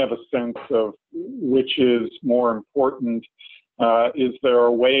we don't have a sense of which is more important, is there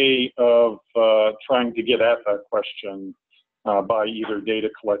a way of trying to get at that question by either data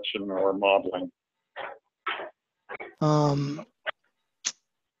collection or modeling?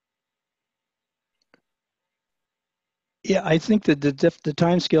 Yeah, I think that the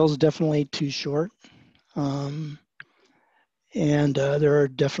time scale is definitely too short. And there are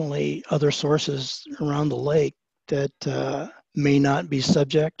definitely other sources around the lake that may not be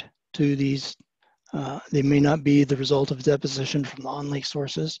subject to these. They may not be the result of deposition from the on-lake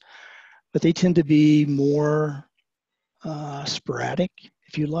sources, but they tend to be more sporadic,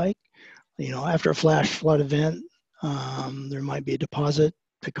 if you like. You know, after a flash flood event, there might be a deposit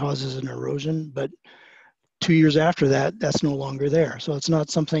that causes an erosion, but 2 years after that, that's no longer there. So it's not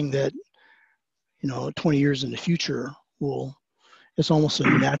something that, 20 years in the future it's almost a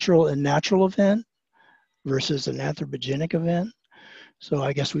natural event versus an anthropogenic event. So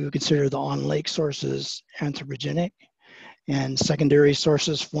I guess we would consider the on-lake sources anthropogenic, and secondary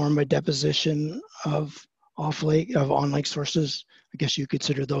sources formed by deposition of on-lake sources, I guess you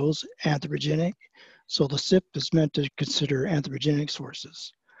consider those anthropogenic. So the SIP is meant to consider anthropogenic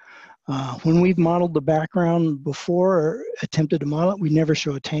sources. When we've modeled the background before or attempted to model it, we never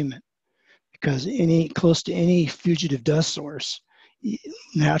show attainment, because close to any fugitive dust source,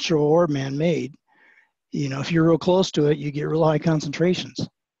 natural or man-made, if you're real close to it, you get real high concentrations.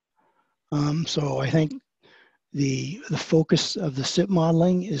 So I think the focus of the SIP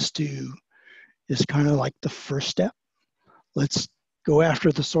modeling is kind of like the first step. Let's go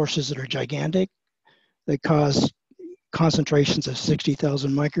after the sources that are gigantic, that cause concentrations of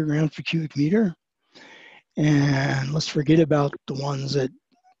 60,000 micrograms per cubic meter. And let's forget about the ones that,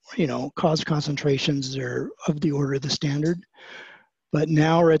 cause concentrations that are of the order of the standard. But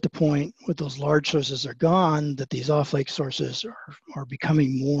now we're at the point where those large sources are gone, that these off-lake sources are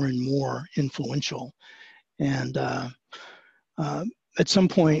becoming more and more influential. And at some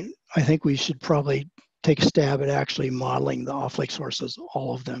point, I think we should probably take a stab at actually modeling the off-lake sources,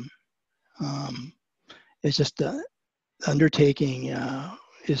 all of them. It's just the undertaking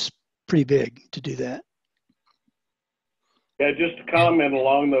is pretty big to do that. Yeah, just to comment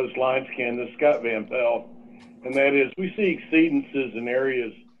along those lines, Ken, this is Scott Van Pelt, and that is we see exceedances in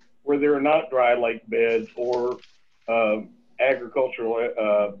areas where there are not dry lake beds or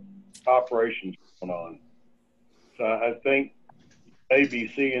agricultural operations going on. So I think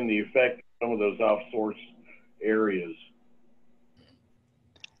maybe seeing the effect of some of those off-source areas.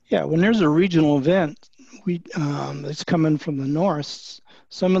 Yeah, when there's a regional event, it's coming from the north,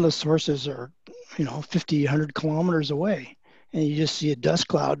 some of the sources are, 50, 100 kilometers away, and you just see a dust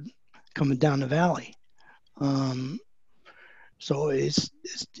cloud coming down the valley. So it's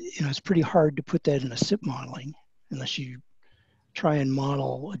pretty hard to put that in a SIP modeling unless you try and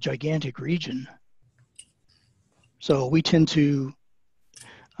model a gigantic region. So we tend to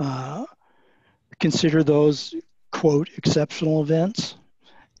consider those, quote, exceptional events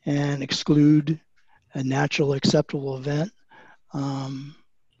and exclude a natural acceptable event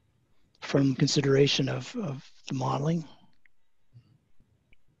from consideration of the modeling.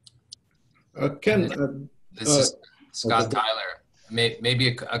 Ken, this is Scott Tyler.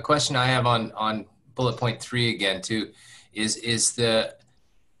 Maybe a question I have on bullet point 3 again too is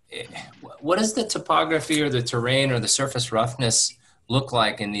what does the topography or the terrain or the surface roughness look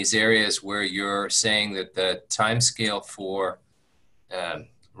like in these areas where you're saying that the time scale for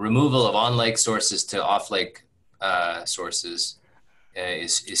removal of on-lake sources to off-lake sources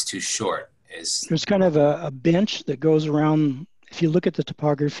is too short? There's kind of a bench that goes around if you look at the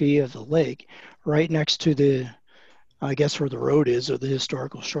topography of the lake, right next to the, I guess where the road is or the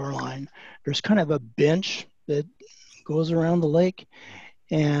historical shoreline, there's kind of a bench that goes around the lake,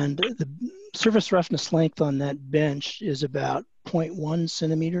 and the surface roughness length on that bench is about 0.1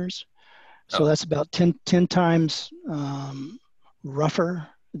 centimeters. So that's about 10 times rougher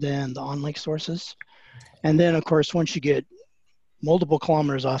than the on-lake sources. And then, of course, once you get multiple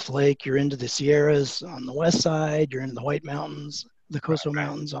kilometers off the lake, you're into the Sierras on the west side, you're into the White Mountains, the Coastal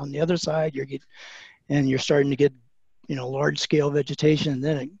Mountains on the other side, you're starting to get, large-scale vegetation, and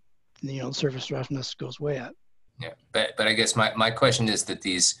then it, surface roughness goes way up. Yeah, but I guess my question is that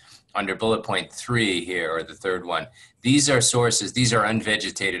these, under bullet point 3 here, or the third one, these are sources, these are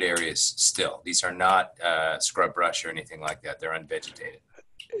unvegetated areas still. These are not scrub brush or anything like that. They're unvegetated.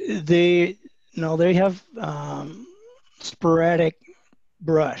 They have sporadic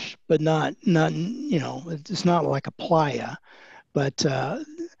brush, but not it's not like a playa, but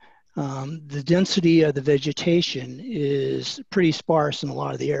the density of the vegetation is pretty sparse in a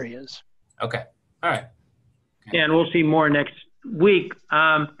lot of the areas. Okay, all right. Yeah, and we'll see more next week.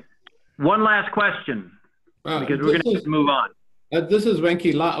 One last question, because we're going to have to move on. This is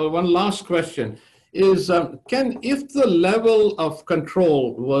Venki. One last question is, if the level of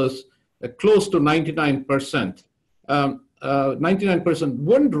control was close to 99%, 99%,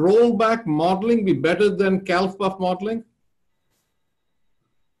 wouldn't rollback modeling be better than CalFBUF modeling?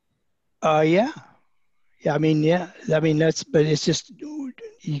 Yeah. But it's just,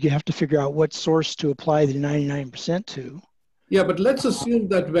 you have to figure out what source to apply the 99% to. Yeah, but let's assume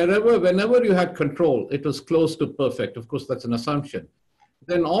that whenever you had control, it was close to perfect. Of course, that's an assumption.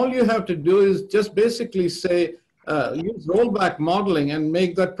 Then all you have to do is just basically say, use rollback modeling and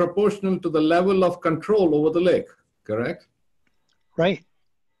make that proportional to the level of control over the lake, correct? Right.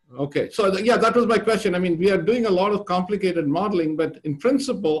 Okay, so yeah, that was my question. I mean, we are doing a lot of complicated modeling, but in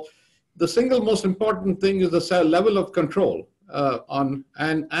principle, the single most important thing is the level of control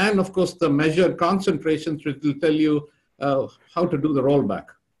and of course the measured concentrations, which will tell you how to do the rollback.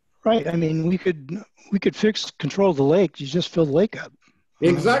 Right. I mean, we could fix control of the lake. You just fill the lake up.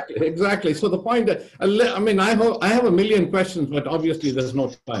 Exactly. So the point, I mean, I have a million questions, but obviously there's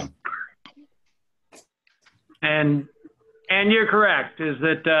no time. And you're correct, is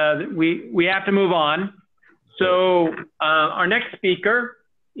that we have to move on. So our next speaker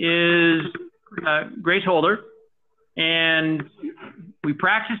is Grace Holder, and we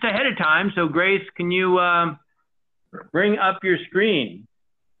practiced ahead of time. So Grace, can you bring up your screen?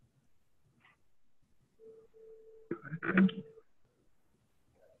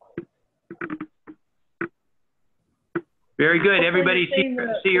 Very good. Everybody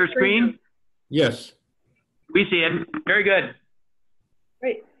see your screen? Yes. We see it. Very good.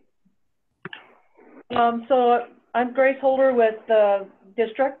 Great. So I'm Grace Holder with the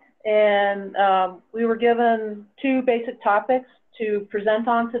district, and we were given 2 basic topics to present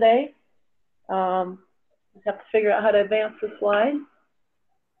on today. Just have to figure out how to advance the slide.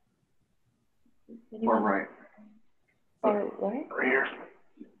 Far right. Far right? Right here.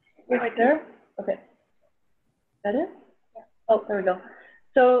 Right there? Okay. Is that it? Oh, there we go.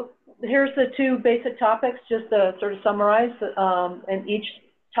 So here's the 2 basic topics, just to sort of summarize. And each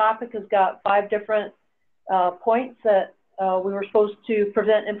topic has got 5 different points that we were supposed to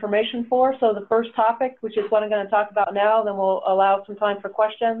present information for. So the first topic, which is what I'm going to talk about now, then we'll allow some time for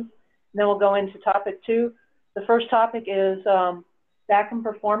questions. And then we'll go into topic 2. The first topic is BACM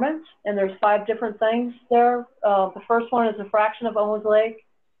performance, and there's 5 different things there. The first one is a fraction of Owens Lake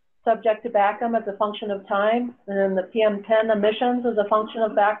subject to BACM as a function of time, and then the PM10 emissions as a function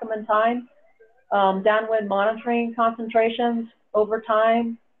of BACM and time, downwind monitoring concentrations over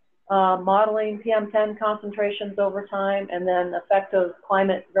time, modeling PM10 concentrations over time, and then effect of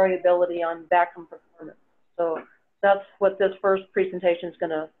climate variability on BACM performance. So that's what this first presentation is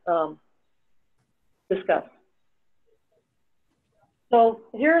going to discuss. So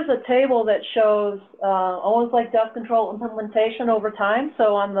here's a table that shows Owens Lake dust control implementation over time.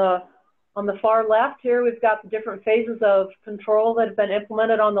 So on the far left here, we've got the different phases of control that have been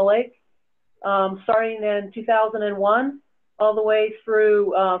implemented on the lake, starting in 2001, all the way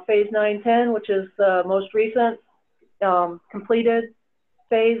through phase 910, which is the most recent completed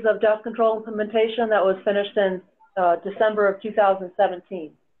phase of dust control implementation that was finished in December of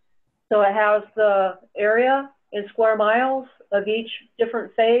 2017. So it has the area in square miles of each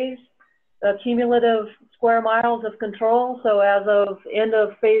different phase, cumulative square miles of control. So as of end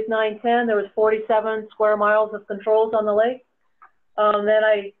of phase 910, there was 47 square miles of controls on the lake. Then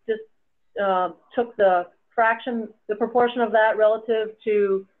I just took the fraction, the proportion of that relative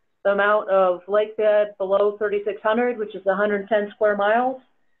to the amount of lake bed below 3,600, which is 110 square miles.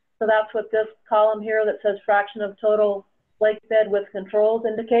 So that's what this column here that says fraction of total lake bed with controls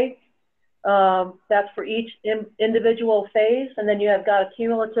indicates. That's for each individual phase, and then you have got a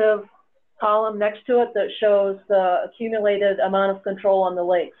cumulative column next to it that shows the accumulated amount of control on the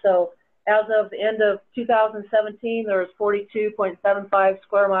lake. So as of the end of 2017, there was 42.75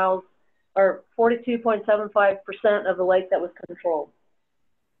 square miles, or 42.75% of the lake that was controlled.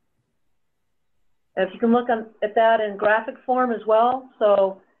 And if you can look at that in graphic form as well.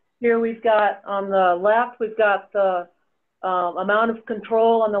 So here we've got on the left, we've got the amount of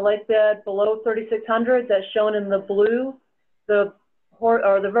control on the lake bed below 3,600 that's shown in the blue. The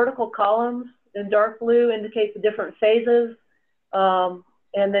vertical columns in dark blue indicate the different phases.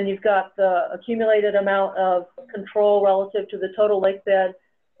 And then you've got the accumulated amount of control relative to the total lake bed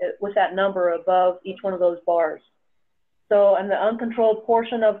with that number above each one of those bars. So, and the uncontrolled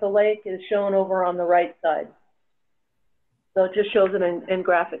portion of the lake is shown over on the right side. So it just shows it in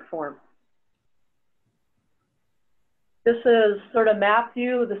graphic form. This is sort of map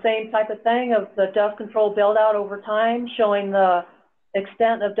view, the same type of thing of the dust control build out over time, showing the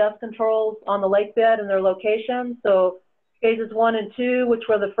extent of dust controls on the lake bed and their location. So phases 1 and 2, which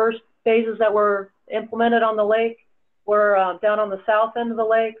were the first phases that were implemented on the lake, were down on the south end of the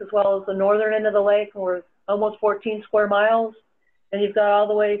lake as well as the northern end of the lake, and were almost 14 square miles. And you've got all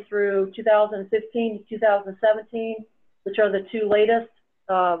the way through 2015 to 2017, which are the two latest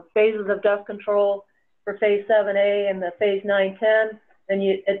phases of dust control for phase 7A and the phase 910. And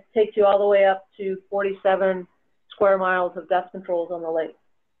it takes you all the way up to 47 square miles of dust controls on the lake.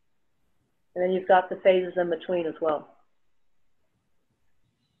 And then you've got the phases in between as well.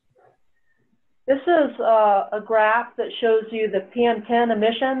 This is a graph that shows you the PM10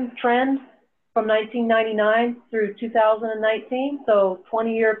 emission trend from 1999 through 2019, so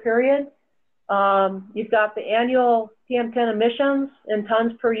 20-year period. You've got the annual PM10 emissions in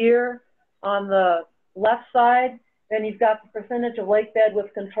tons per year on the left side, and you've got the percentage of lake bed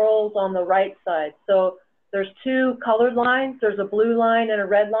with controls on the right side. So there's two colored lines. There's a blue line and a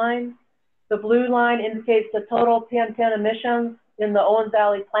red line. The blue line indicates the total PM10 emissions in the Owens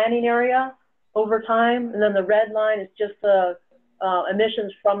Valley planning area over time, and then the red line is just the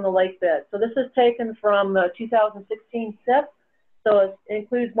emissions from the lake bed. So this is taken from the 2016 SIP. So it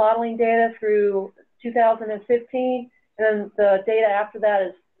includes modeling data through 2015, and then the data after that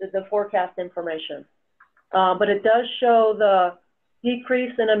is the forecast information. But it does show the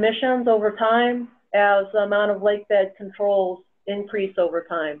decrease in emissions over time as the amount of lake bed controls increase over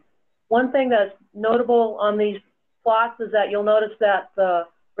time. One thing that's notable on these plots is that you'll notice that the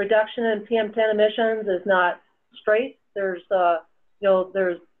reduction in PM10 emissions is not straight. There's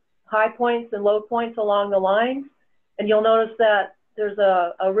there's high points and low points along the line, and you'll notice that there's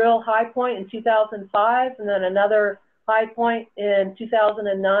a real high point in 2005 and then another high point in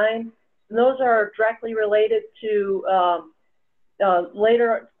 2009. And those are directly related to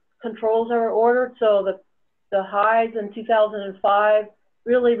later controls that were ordered. So the highs in 2005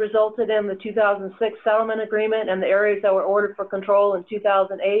 really resulted in the 2006 settlement agreement and the areas that were ordered for control in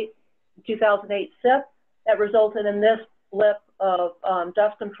 2008 SIP that resulted in this blip of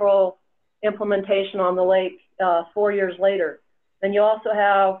dust control implementation on the lake 4 years later. Then you also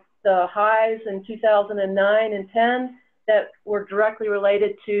have the highs in 2009 and 10 that were directly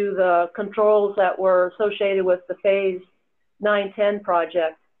related to the controls that were associated with the phase 910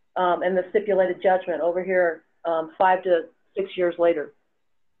 project and the stipulated judgment over here 5 to 6 years later.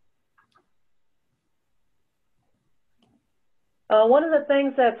 One of the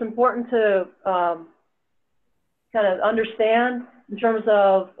things that's important to kind of understand in terms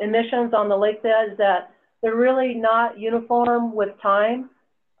of emissions on the lake bed is that they're really not uniform with time.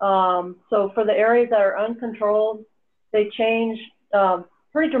 So for the areas that are uncontrolled, they change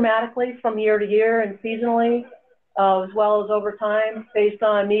pretty dramatically from year to year and seasonally, as well as over time based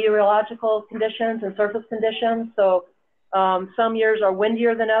on meteorological conditions and surface conditions. So some years are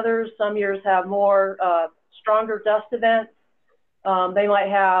windier than others. Some years have more stronger dust events. They might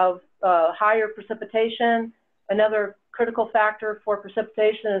have higher precipitation. Another critical factor for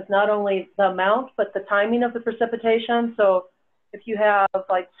precipitation is not only the amount, but the timing of the precipitation. So if you have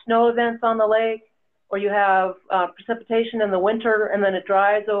like snow events on the lake, or you have precipitation in the winter and then it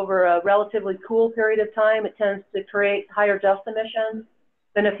dries over a relatively cool period of time, it tends to create higher dust emissions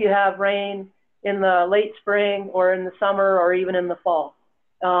than if you have rain in the late spring or in the summer or even in the fall.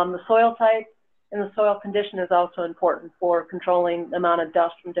 The soil type and the soil condition is also important for controlling the amount of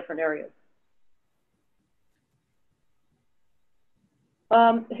dust from different areas.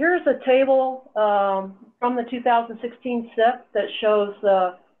 Here's a table from the 2016 SIP that shows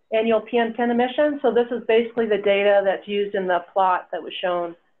the annual PM10 emissions. So this is basically the data that's used in the plot that was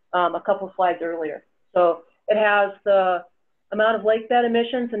shown a couple slides earlier. So it has the amount of lake bed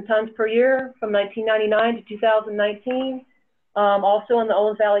emissions in tons per year from 1999 to 2019, also in the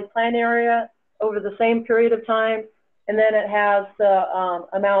Owens Valley Plan area over the same period of time. And then it has the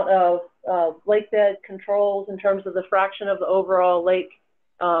amount of lake bed controls in terms of the fraction of the overall lake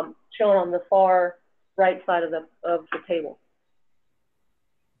shown on the far right side of the table.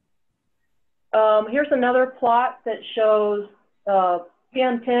 Here's another plot that shows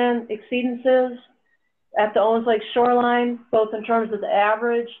PM10 exceedances at the Owens Lake shoreline, both in terms of the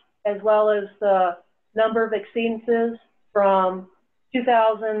average as well as the number of exceedances from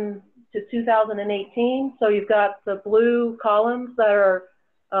 2000 to 2018. So you've got the blue columns that are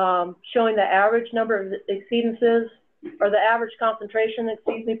showing the average number of exceedances, or the average concentration,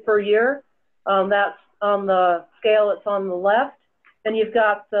 excuse me, per year. That's on the scale that's on the left. And you've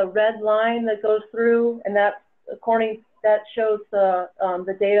got the red line that goes through, and that shows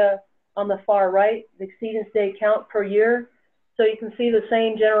the data on the far right, the exceedance day count per year. So you can see the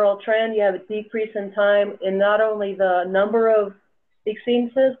same general trend. You have a decrease in time in not only the number of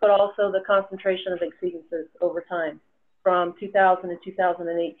exceedances, but also the concentration of exceedances over time from 2000 to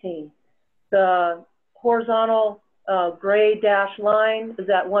 2018. The horizontal gray dashed line is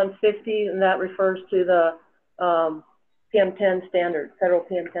at 150, and that refers to the PM10 standard, federal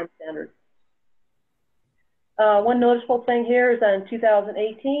PM10 standard. One noticeable thing here is that in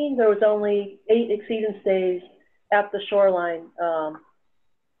 2018, there was only 8 exceedance days at the shoreline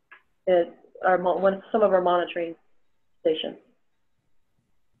at some of our monitoring stations.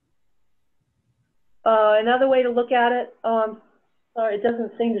 Another way to look at it, sorry, it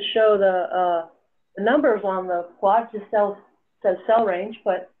doesn't seem to show the numbers on the plot, it just says cell range,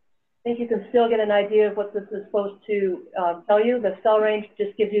 but I think you can still get an idea of what this is supposed to tell you. The cell range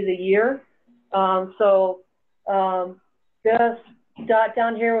just gives you the year. This dot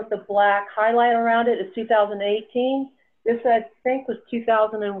down here with the black highlight around it is 2018. This, I think, was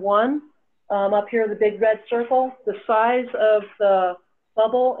 2001. Up here, the big red circle. The size of the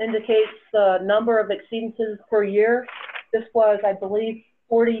bubble indicates the number of exceedances per year. This was, I believe,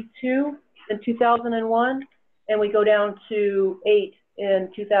 42 in 2001, and we go down to 8 in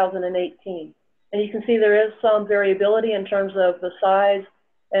 2018. And you can see there is some variability in terms of the size,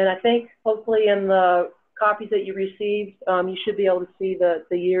 and I think hopefully in the copies that you received, you should be able to see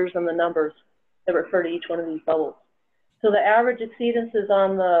the years and the numbers that refer to each one of these bubbles. So the average exceedance is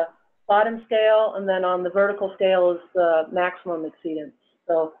on the bottom scale, and then on the vertical scale is the maximum exceedance.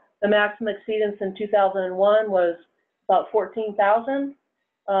 So the maximum exceedance in 2001 was about 14,000,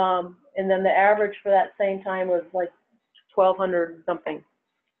 and then the average for that same time was like 1,200 something.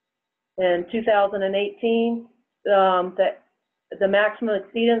 In 2018, the maximum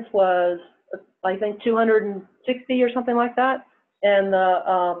exceedance was, I think, 260 or something like that, and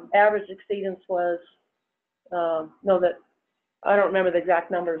the average exceedance was, I don't remember the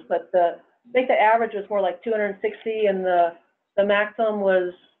exact numbers, but I think the average was more like 260, and the maximum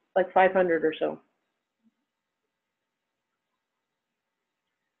was like 500 or so.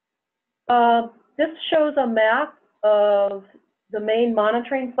 This shows a map of the main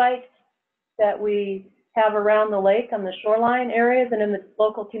monitoring sites that we have around the lake on the shoreline areas and in the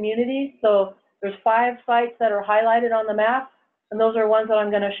local communities. So there's 5 sites that are highlighted on the map, and those are ones that I'm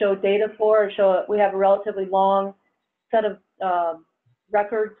going to show data for. We have a relatively long set of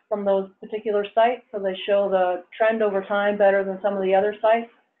records from those particular sites, so they show the trend over time better than some of the other sites.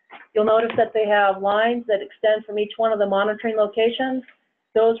 You'll notice that they have lines that extend from each one of the monitoring locations.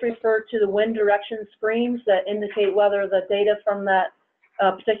 Those refer to the wind direction screens that indicate whether the data from that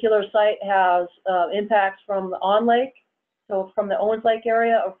particular site has impacts from the on-lake, so from the Owens Lake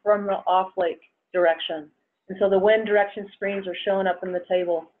area, or from the off-lake direction. And so the wind direction screens are shown up in the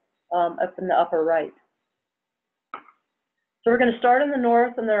table up in the upper right. So we're going to start in the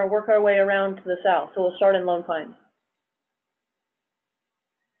north and then work our way around to the south. So we'll start in Lone Pine.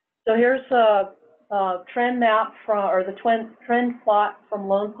 So here's a trend map or the trend plot from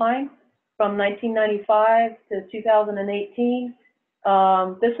Lone Pine from 1995 to 2018.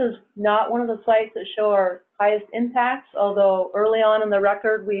 This is not one of the sites that show our highest impacts, although early on in the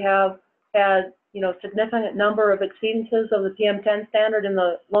record we have had significant number of exceedances of the PM10 standard in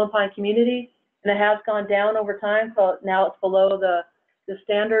the Lone Pine community, and it has gone down over time, so now it's below the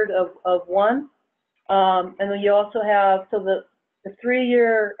standard of 1. And then you also have, so the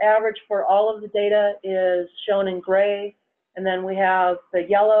 3-year average for all of the data is shown in gray, and then we have the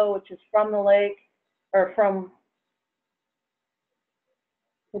yellow, which is from the lake, or from,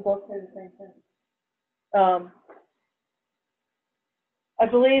 they both say the same thing. I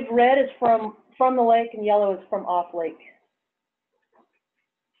believe red is from the lake and yellow is from off lake.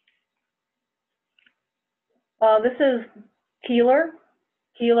 This is Keeler.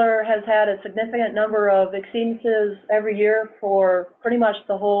 Keeler has had a significant number of exceedances every year for pretty much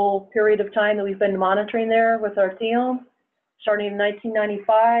the whole period of time that we've been monitoring there with our TEOM, starting in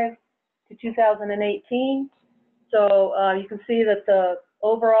 1995 to 2018. So you can see that the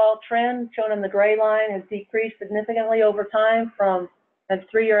overall trend shown in the gray line has decreased significantly over time from a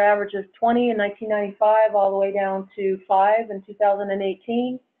 3-year average of 20 in 1995 all the way down to 5 in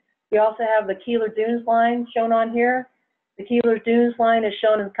 2018. We also have the Keeler Dunes line shown on here. The Keeler Dunes line is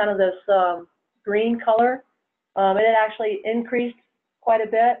shown in kind of this green color. It actually increased quite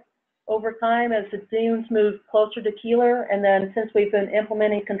a bit over time as the dunes moved closer to Keeler. And then since we've been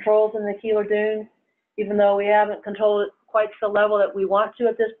implementing controls in the Keeler Dunes, even though we haven't controlled it quite to the level that we want to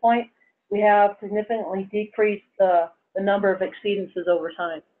at this point, we have significantly decreased the number of exceedances over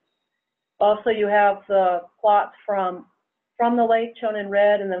time. Also, you have the plots from the lake shown in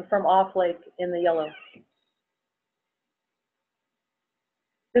red and then from off lake in the yellow.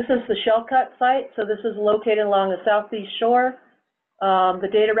 This is the shell cut site. So this is located along the southeast shore. The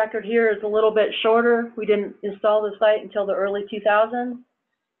data record here is a little bit shorter. We didn't install the site until the early 2000s.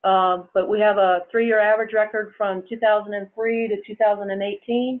 But we have a 3-year average record from 2003 to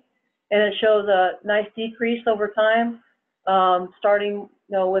 2018, and it shows a nice decrease over time, starting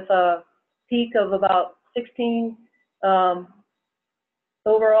with a peak of about 16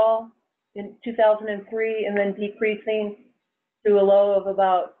 overall in 2003, and then decreasing to a low of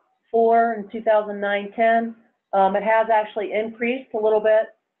about 4 in 2009-10. It has actually increased a little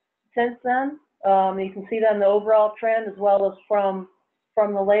bit since then. You can see that in the overall trend as well as from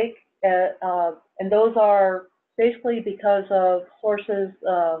the lake, and those are basically because of sources,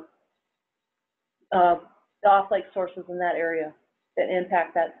 the off-lake sources in that area that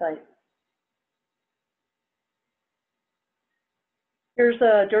impact that site. Here's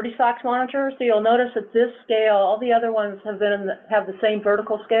a dirty socks monitor. So you'll notice at this scale, all the other ones have the same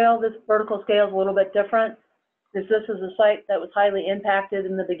vertical scale. This vertical scale is a little bit different because this is a site that was highly impacted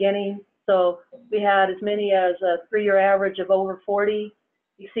in the beginning. So we had as many as a 3-year average of over 40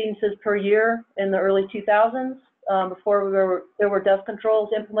 exceedances per year in the early 2000s before there were dust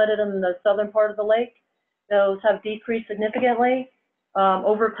controls implemented in the southern part of the lake. Those have decreased significantly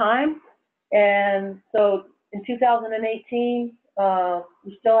over time. And so in 2018,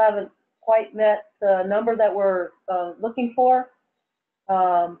 we still haven't quite met the number that we're looking for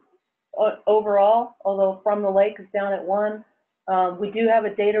overall, although from the lake is down at 1. We do have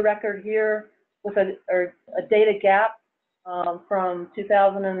a data record here with a data gap from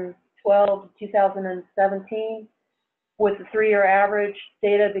 2012 to 2017 with the 3-year average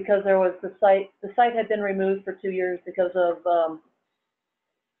data because there was the site had been removed for 2 years because of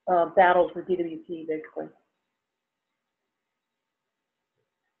battles with DWP basically.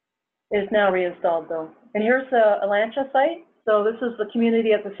 It's now reinstalled though. And here's the Alancha site. So this is the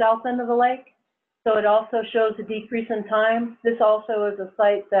community at the south end of the lake. So it also shows a decrease in time. This also is a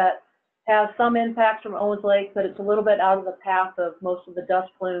site that has some impacts from Owens Lake, but it's a little bit out of the path of most of the dust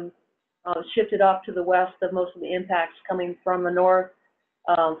plumes, shifted off to the west of most of the impacts coming from the north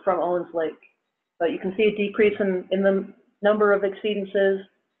from Owens Lake. But you can see a decrease in the number of exceedances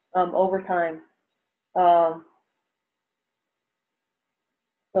over time.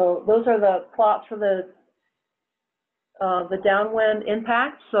 So those are the plots for the downwind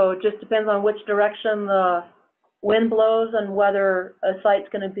impact. So it just depends on which direction the wind blows and whether a site's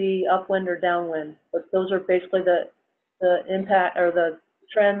going to be upwind or downwind. But those are basically the impact or the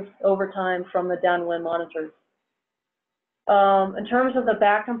trends over time from the downwind monitors. In terms of the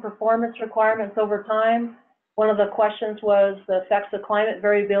backcount performance requirements over time, one of the questions was the effects of climate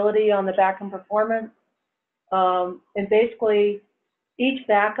variability on the backcount performance. And basically, each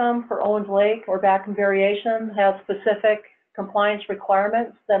VACM for Owens Lake or VACM variation has specific compliance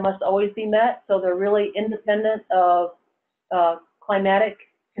requirements that must always be met. So they're really independent of climatic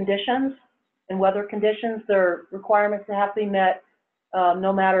conditions and weather conditions. They're requirements that have to be met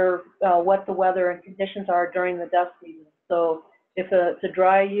no matter what the weather and conditions are during the dust season. So if it's a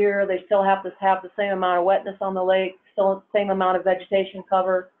dry year, they still have to have the same amount of wetness on the lake, still the same amount of vegetation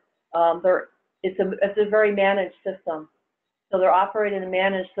cover. It's a very managed system. So they're operated and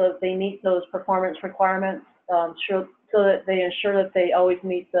managed so that they meet those performance requirements, so that they ensure that they always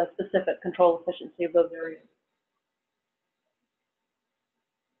meet the specific control efficiency of those areas.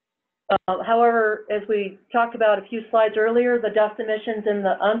 However, as we talked about a few slides earlier, the dust emissions in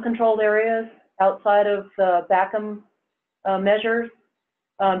the uncontrolled areas outside of the BACM measures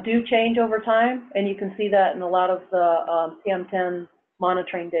do change over time, and you can see that in a lot of the PM10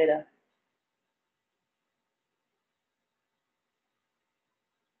 monitoring data.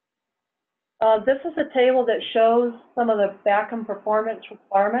 This is a table that shows some of the BACM performance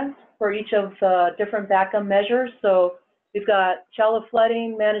requirements for each of the different BACM measures. So we've got shallow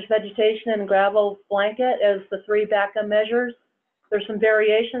flooding, managed vegetation, and gravel blanket as the 3 BACM measures. There's some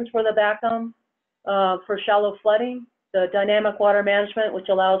variations for the BACM for shallow flooding, the dynamic water management, which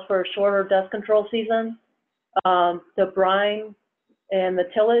allows for a shorter dust control season. The brine and the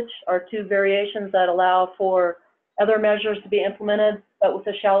tillage are 2 variations that allow for other measures to be implemented, but with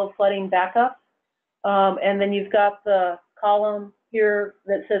a shallow flooding backup. And then you've got the column here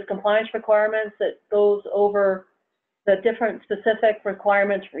that says compliance requirements that goes over the different specific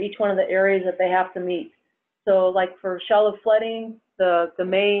requirements for each one of the areas that they have to meet. So like for shallow flooding, the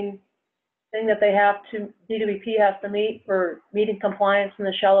main thing that they have to, DWP has to meet for meeting compliance in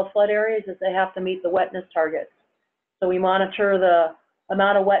the shallow flood areas is they have to meet the wetness targets. So we monitor the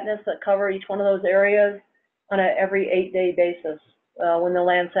amount of wetness that cover each one of those areas on a every 8-day basis when the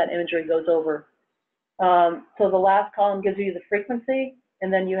Landsat imagery goes over. So the last column gives you the frequency,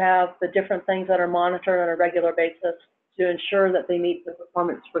 and then you have the different things that are monitored on a regular basis to ensure that they meet the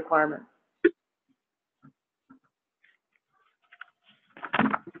performance requirements.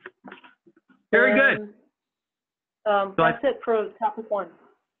 Very good. That's it for topic 1.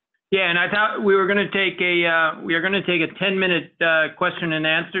 Yeah, and I thought we were going to take a 10-minute question and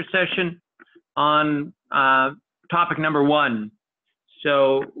answer session on topic number 1.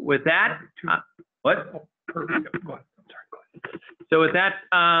 So with that, what? Go ahead. I'm sorry. Go ahead. So with that,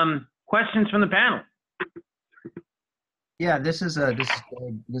 questions from the panel. Yeah, this is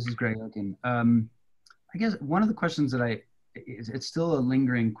Greg Oken. I guess one of the questions that it's still a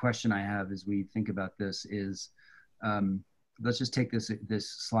lingering question I have as we think about this is, let's just take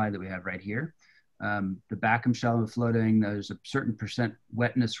this slide that we have right here. The BACM shallow flooding, there's a certain %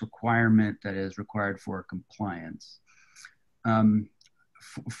 wetness requirement that is required for compliance.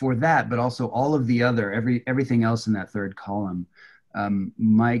 For that, but also all of the other, everything else in that 3rd column.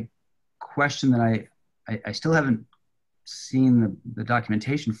 My question that I still haven't seen the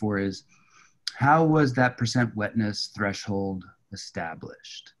documentation for is, how was that % wetness threshold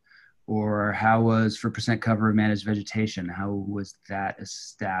established? Or how was for % cover of managed vegetation, how was that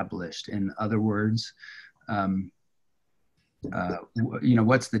established? In other words,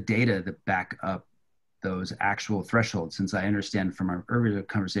 what's the data that back up those actual thresholds? Since I understand from our earlier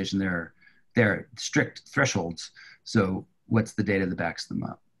conversation, they're strict thresholds. So what's the data that backs them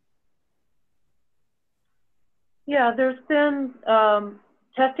up? Yeah, there's been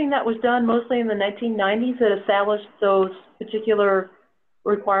testing that was done mostly in the 1990s that established those particular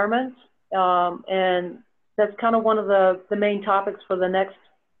requirements. And that's kind of one of the main topics for the next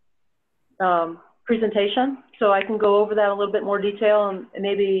presentation. So I can go over that a little bit more detail, and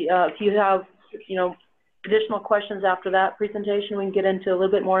maybe if you have, additional questions after that presentation, we can get into a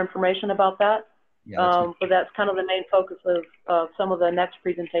little bit more information about that. Yeah, but that's kind of the main focus of some of the next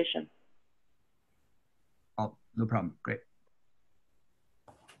presentation. Oh, no problem. Great.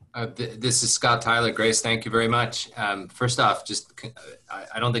 This is Scott Tyler. Grace, thank you very much. First off,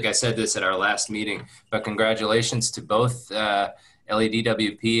 I don't think I said this at our last meeting, but congratulations to both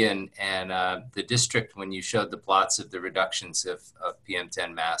LEDWP and the district when you showed the plots of the reductions of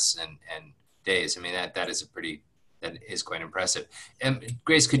PM10 mass and days. I mean, that is quite impressive.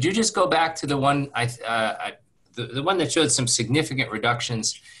 Grace, could you just go back to the one the one that showed some significant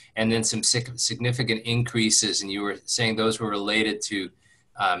reductions and then some significant increases, and you were saying those were related to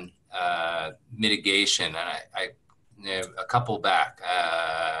mitigation, and a couple back.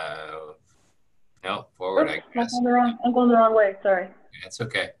 No, forward. Oops, I guess. I'm going the wrong way. Sorry. It's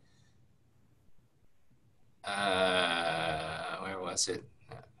okay. Where was it?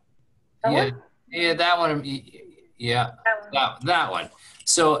 Yeah, that one. Yeah, that one.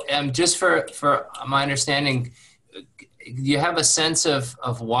 So, just for my understanding, do you have a sense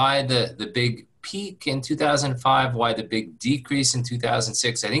of why the big peak in 2005, why the big decrease in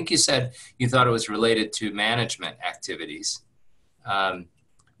 2006? I think you said you thought it was related to management activities.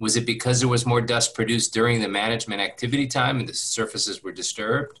 Was it because there was more dust produced during the management activity time and the surfaces were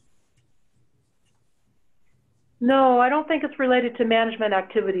disturbed? No, I don't think it's related to management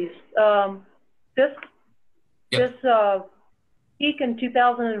activities. This peak in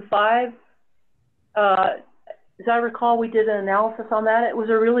 2005, as I recall, we did an analysis on that. It was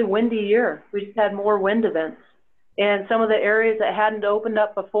a really windy year. We just had more wind events. And some of the areas that hadn't opened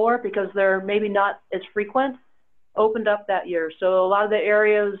up before, because they're maybe not as frequent, opened up that year. So a lot of the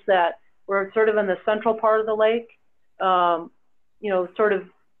areas that were sort of in the central part of the lake, sort of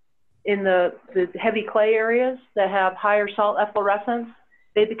in the heavy clay areas that have higher salt efflorescence,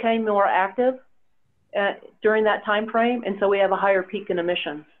 they became more active during that time frame, and so we have a higher peak in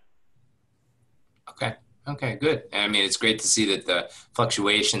emissions. Okay. Okay, good. I mean, it's great to see that the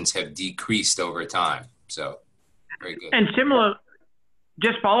fluctuations have decreased over time. So, very good. And similar,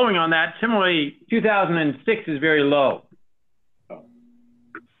 just following on that, similarly, 2006 is very low.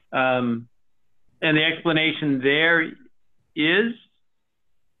 And the explanation there is?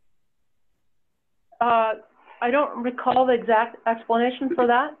 I don't recall the exact explanation for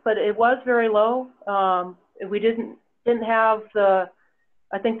that, but it was very low. We didn't have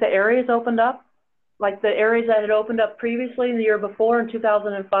I think the areas opened up. Like the areas that had opened up previously the year before in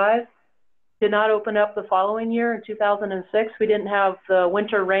 2005 did not open up the following year in 2006. We didn't have the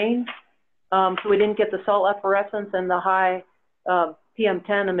winter rains, so we didn't get the salt efflorescence and the high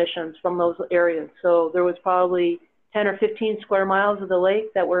PM10 emissions from those areas. So there was probably 10 or 15 square miles of the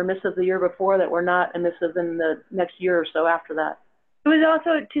lake that were emissive the year before that were not emissive in the next year or so after that. It was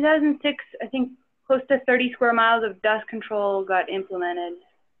also 2006, I think close to 30 square miles of dust control got implemented.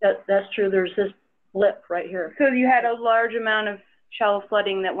 That's true. There's this blip right here. So you had a large amount of shallow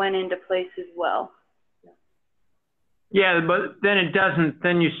flooding that went into place as well. Yeah, but then it doesn't,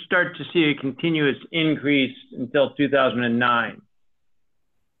 then you start to see a continuous increase until 2009.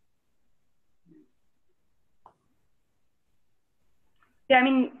 Yeah, I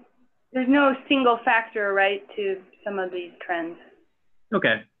mean, there's no single factor, right, to some of these trends.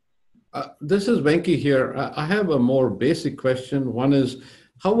 Okay. This is Venki here. I have a more basic question. One is,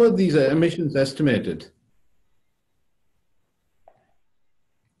 how were these emissions estimated?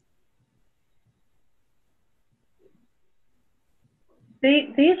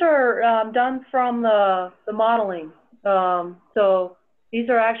 These are done from the modeling. So these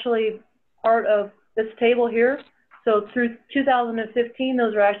are actually part of this table here. So through 2015,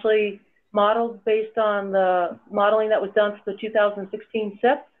 those are actually modeled based on the modeling that was done for the 2016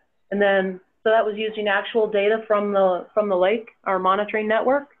 SIP. And then, so that was using actual data from the lake, our monitoring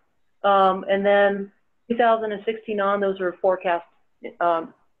network. And then 2016 on, those are forecast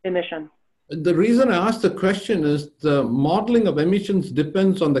emissions. The reason I asked the question is the modeling of emissions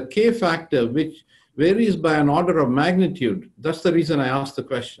depends on the K factor, which varies by an order of magnitude. That's the reason I asked the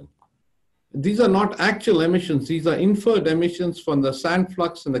question. These are not actual emissions. These are inferred emissions from the sand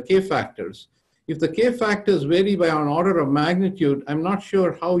flux and the K factors. If the K factors vary by an order of magnitude, I'm not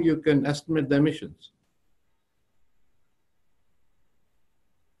sure how you can estimate the emissions.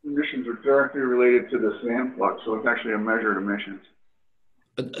 Emissions are directly related to the sand flux, so it's actually a measured emissions.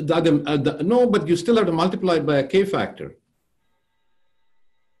 No, but you still have to multiply it by a K factor.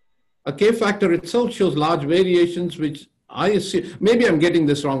 A K factor itself shows large variations, which I assume, maybe I'm getting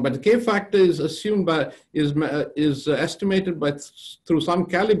this wrong, but the K factor is assumed by, is estimated by through some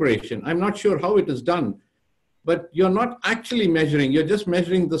calibration. I'm not sure how it is done, but you're not actually measuring, you're just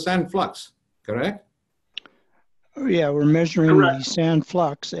measuring the sand flux, correct? Yeah, we're measuring the sand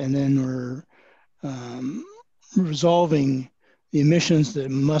flux, and then we're resolving the emissions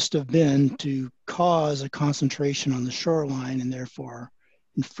that must have been to cause a concentration on the shoreline, and therefore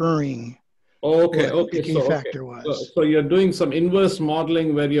inferring what the K factor was. So you're doing some inverse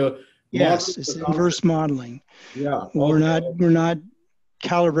modeling where you're... Yes, it's inverse modeling. Yeah. We're not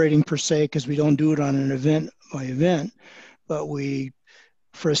calibrating per se, because we don't do it on an event by event, but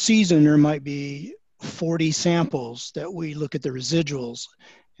for a season, there might be 40 samples that we look at the residuals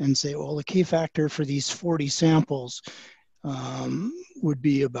and say, well, the K factor for these 40 samples would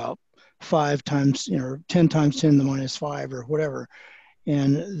be about 5 times, 10 times 10 to the minus 5 or whatever.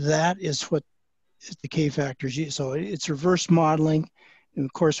 And that is what the K factors use. So it's reverse modeling. And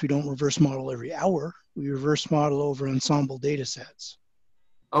of course, we don't reverse model every hour. We reverse model over ensemble data sets.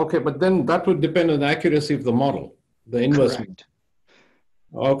 Okay, but then that would depend on the accuracy of the model, the inverse. Correct.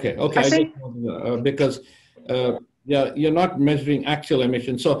 Okay, because yeah, you're not measuring actual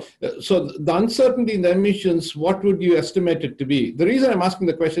emissions. So the uncertainty in the emissions, what would you estimate it to be? The reason I'm asking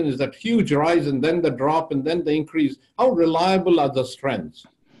the question is that huge rise and then the drop and then the increase. How reliable are those trends?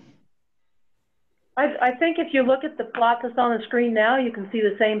 I think if you look at the plot that's on the screen now, you can see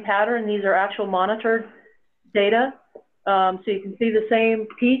the same pattern. These are actual monitored data. So you can see the same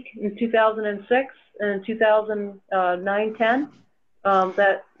peak in 2006 and 2009-10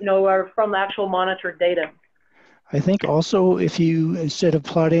 that are from the actual monitored data. I think also if you, instead of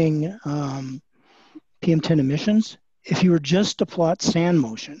plotting PM10 emissions, if you were just to plot sand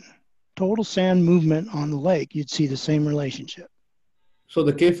motion, total sand movement on the lake, you'd see the same relationship. So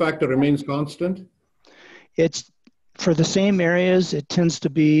the K factor remains constant? It's, for the same areas, it tends to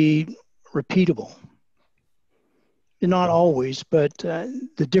be repeatable. Not always, but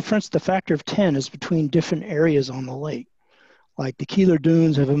the difference, the factor of 10 is between different areas on the lake. Like the Keeler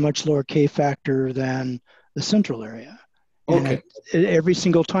Dunes have a much lower K factor than the central area. Okay. And every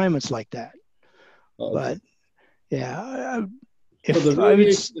single time it's like that. Okay. But yeah, So the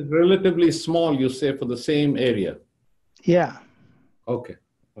variation is relatively small, you say, for the same area. Yeah. Okay.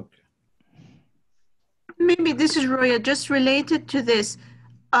 Okay. Maybe this is Roya, just related to this.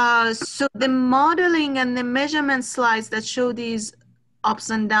 So the modeling and the measurement slides that show these ups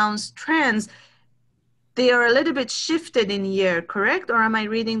and downs trends, they are a little bit shifted in year, correct? Or am I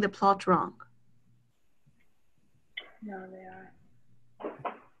reading the plot wrong? No, they are.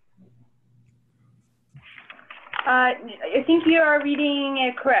 I think you are reading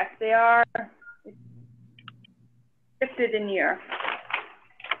it correct. They are shifted in year.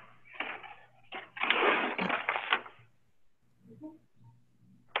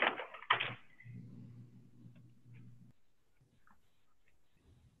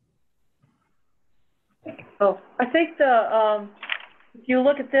 Oh, I think if you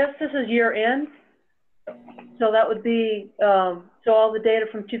look at this is year end. So that would be, so all the data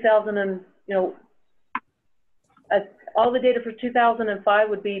from 2000 and, all the data for 2005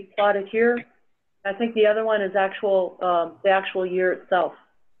 would be plotted here. I think the other one is the actual year itself.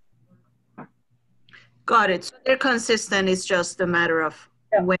 Got it. So they're consistent. It's just a matter of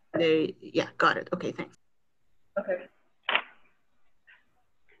when they, got it. Okay, thanks. Okay.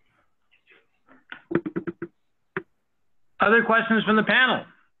 Other questions from the panel?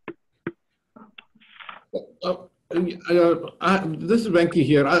 This is Venki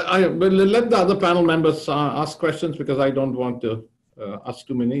here. I will let the other panel members ask questions because I don't want to ask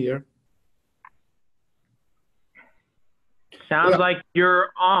too many here. Sounds like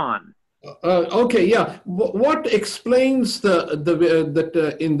you're on. Okay, yeah. What explains the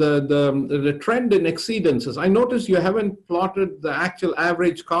trend in exceedances? I noticed you haven't plotted the actual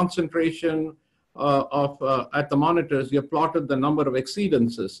average concentration at the monitors. You plotted the number of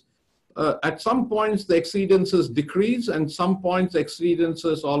exceedances. At some points, the exceedances decrease, and some points, the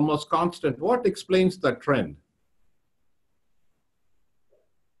exceedances almost constant. What explains that trend?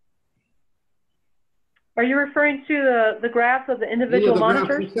 Are you referring to the graph of the individual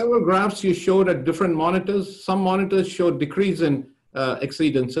monitors? Several graphs you showed at different monitors. Some monitors showed decrease in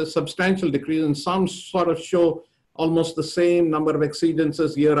exceedances, substantial decrease, and some sort of show almost the same number of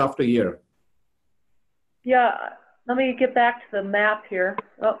exceedances year after year. Yeah, let me get back to the map here.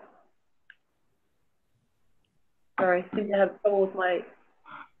 Oh. Sorry, I seem to have trouble with my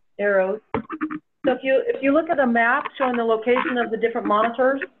arrows. So if you look at a map showing the location of the different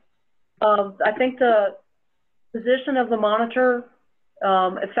monitors, I think the position of the monitor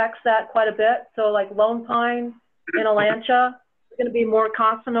affects that quite a bit. So like Lone Pine and Alancha are going to be more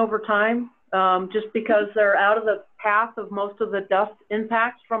constant over time, just because they're out of the path of most of the dust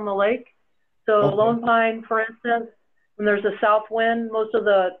impacts from the lake. So Okay. Lone Pine, for instance, when there's a south wind, most of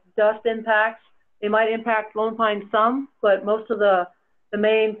the dust impacts, they might impact Lone Pine some, but most of the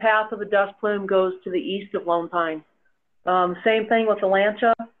main path of the dust plume goes to the east of Lone Pine. Same thing with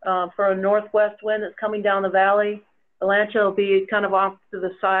Alancha. For a northwest wind that's coming down the valley, Alancha will be kind of off to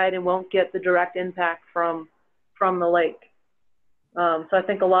the side and won't get the direct impact from the lake. So I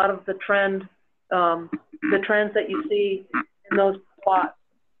think a lot of the trends that you see in those plots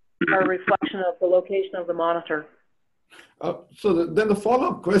are a reflection of the location of the monitor. So then the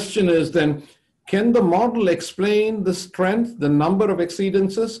follow-up question is then, can the model explain the strength, the number of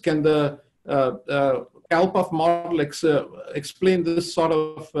exceedances? Can the CalPUF model explain this sort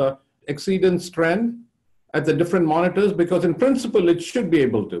of exceedance trend at the different monitors? Because in principle, it should be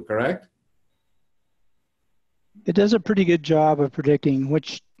able to, correct? It does a pretty good job of predicting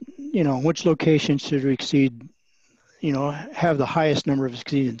which location should exceed, have the highest number of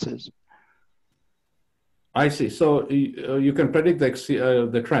exceedances. I see. So you can predict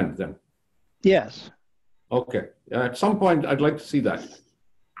the trend then? Yes. Okay. At some point, I'd like to see that.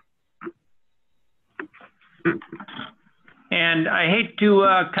 And I hate to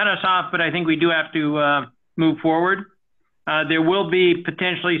cut us off, but I think we do have to move forward. There will be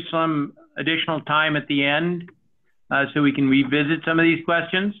potentially some additional time at the end so we can revisit some of these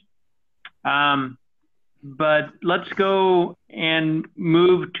questions. But let's go and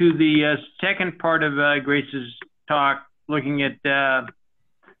move to the second part of Grace's talk, looking at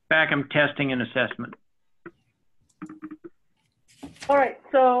BACM testing and assessment. All right,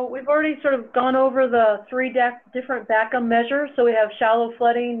 so we've already sort of gone over the three different BACM measures. So we have shallow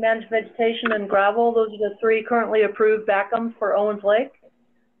flooding, managed vegetation, and gravel. Those are the three currently approved BACMs for Owens Lake.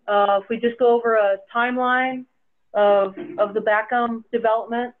 If we just go over a timeline of the BACM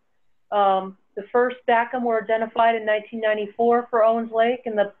development, The first BACM were identified in 1994 for Owens Lake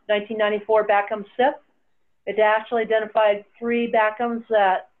in the 1994 BACM SIP. It actually identified 3 BACMs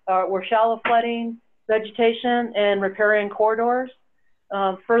that were shallow flooding, vegetation, and riparian corridors.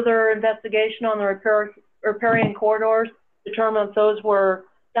 Further investigation on the riparian corridors determined that those were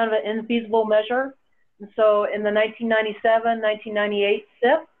kind of an infeasible measure. And so in the 1997-1998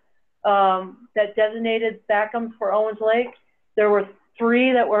 SIP that designated BACMs for Owens Lake, there were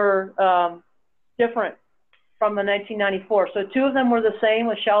 3 that were different from the 1994. So 2 of them were the same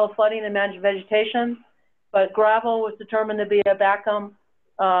with shallow flooding and managed vegetation, but gravel was determined to be a BACM,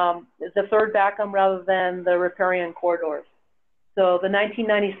 the 3rd BACM rather than the riparian corridors. So the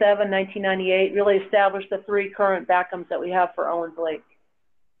 1997-1998 really established the 3 current BACMs that we have for Owens Lake.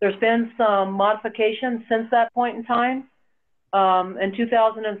 There's been some modifications since that point in time. In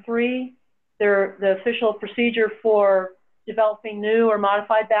 2003, the official procedure for developing new or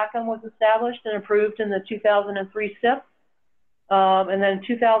modified BACM was established and approved in the 2003 SIP. And then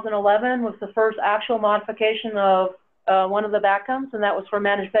 2011 was the first actual modification of one of the BACMs, and that was for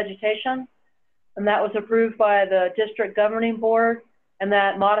managed vegetation. And that was approved by the district governing board, and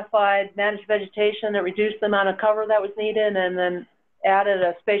that modified managed vegetation. It reduced the amount of cover that was needed and then added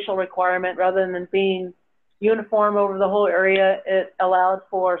a spatial requirement rather than being uniform over the whole area. It allowed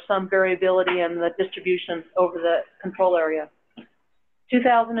for some variability in the distribution over the control area.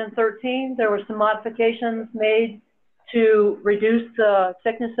 2013, there were some modifications made to reduce the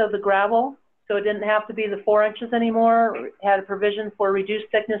thickness of the gravel. So it didn't have to be the 4 inches anymore. It had a provision for reduced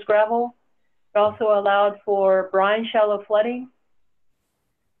thickness gravel. It also allowed for brine shallow flooding.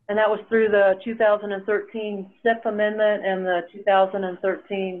 And that was through the 2013 SIP amendment and the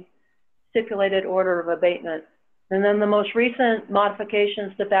 2013 stipulated order of abatement. And then the most recent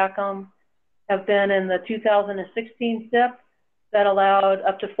modifications to BACM have been in the 2016 SIP that allowed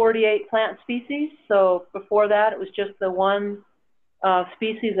up to 48 plant species. So before that, it was just the 1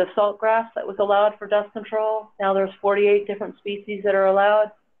 species of saltgrass that was allowed for dust control. Now there's 48 different species that are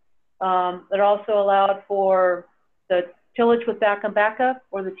allowed. It also allowed for the tillage with BACM backup,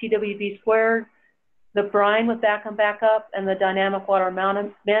 or the TWB squared, the brine with BACM backup, and the dynamic water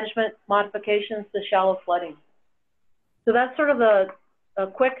management modifications to shallow flooding. So that's sort of a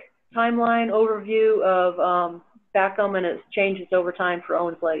quick timeline overview of BACM and its changes over time for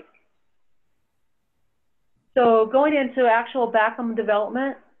Owens Lake. So going into actual BACM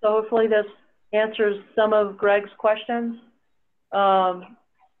development, so hopefully this answers some of Greg's questions.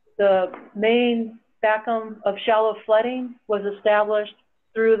 The main BACM of shallow flooding was established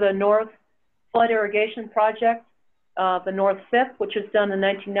through the North Flood Irrigation Project, the North FIP, which was done in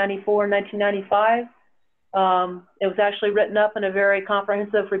 1994 and 1995. It was actually written up in a very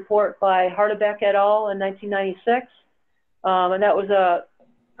comprehensive report by Hardebeck et al. In 1996. And that was a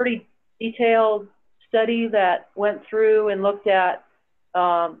pretty detailed study that went through and looked at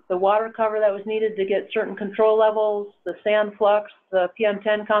the water cover that was needed to get certain control levels, the sand flux, the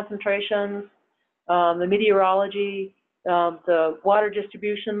PM10 concentrations, the meteorology, the water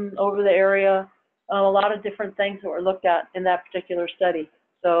distribution over the area, a lot of different things that were looked at in that particular study.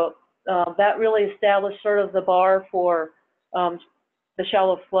 So that really established sort of the bar for the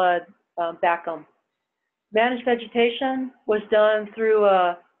shallow flood BACM. Managed vegetation was done through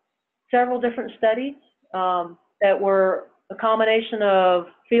several different studies that were a combination of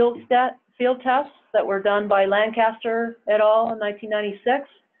field tests that were done by Lancaster et al. In 1996,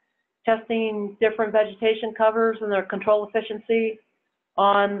 testing different vegetation covers and their control efficiency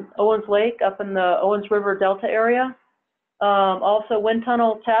on Owens Lake up in the Owens River Delta area. Also wind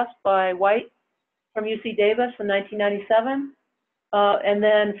tunnel test by White from UC Davis in 1997. And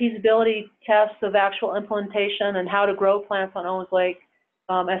then feasibility tests of actual implementation and how to grow plants on Owens Lake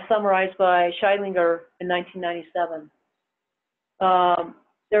as summarized by Scheidlinger in 1997.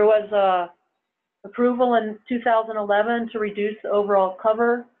 There was approval in 2011 to reduce the overall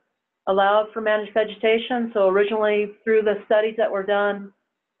cover allowed for managed vegetation. So originally through the studies that were done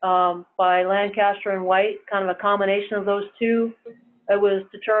by Lancaster and White, kind of a combination of those two, it was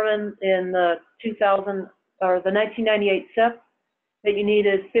determined in the 1998 SIP that you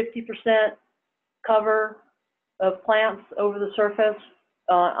needed 50% cover of plants over the surface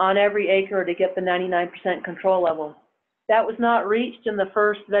on every acre to get the 99% control level. That was not reached in the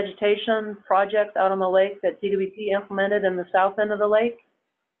first vegetation project out on the lake that DWP implemented in the south end of the lake.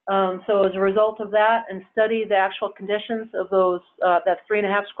 So as a result of that, and study the actual conditions of those that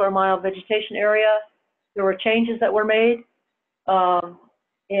 3.5 square mile vegetation area, there were changes that were made,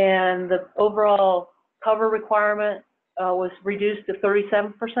 and the overall cover requirement was reduced to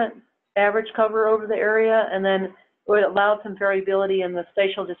 37% average cover over the area, and then or it allowed some variability in the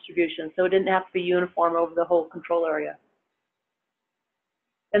spatial distribution, so it didn't have to be uniform over the whole control area.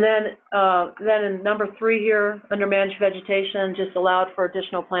 And then in number 3 here, under managed vegetation, just allowed for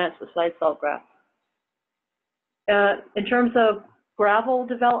additional plants besides saltgrass. In terms of gravel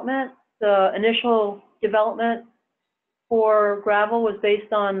development, the initial development for gravel was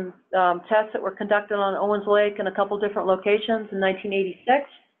based on tests that were conducted on Owens Lake in a couple different locations in 1986.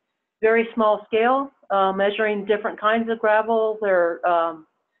 Very small scale, measuring different kinds of gravel, their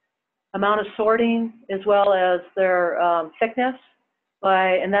amount of sorting, as well as their thickness.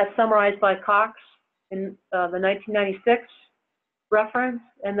 And that's summarized by Cox in the 1996 reference.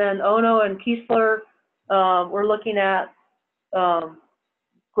 And then Ono and Kiesler were looking at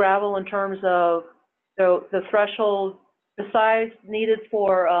gravel in terms of the threshold, the size needed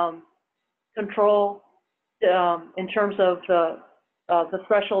for control in terms of the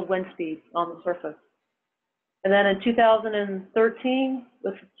threshold wind speed on the surface. And then in 2013,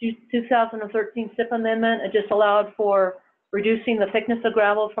 with the 2013 SIP amendment, it just allowed for reducing the thickness of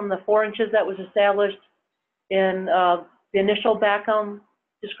gravel from the 4 inches that was established in the initial BACM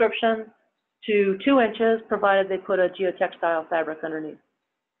description to 2 inches, provided they put a geotextile fabric underneath.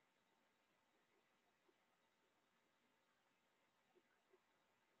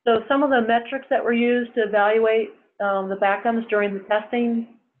 So some of the metrics that were used to evaluate the BACMs during the testing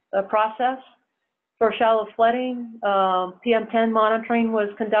process. For shallow flooding, PM10 monitoring was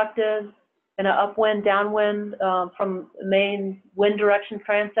conducted in an upwind, downwind from the main wind direction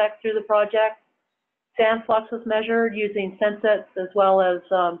transect through the project. Sand flux was measured using sensets as well as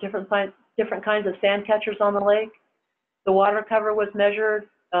different kinds of sand catchers on the lake. The water cover was measured.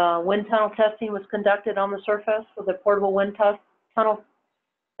 Wind tunnel testing was conducted on the surface with a portable wind tunnel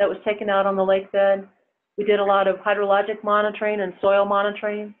that was taken out on the lake bed. We did a lot of hydrologic monitoring and soil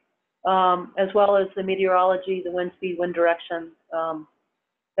monitoring, as well as the meteorology, the wind speed, wind direction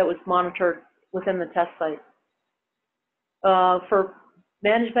that was monitored within the test site. For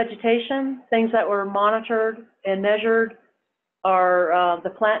managed vegetation, things that were monitored and measured are the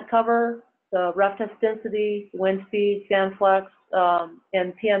plant cover, the roughness density, wind speed, sand flux,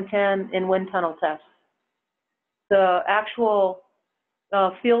 and PM10 in wind tunnel tests. The actual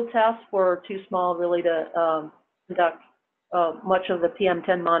field tests were too small really to conduct much of the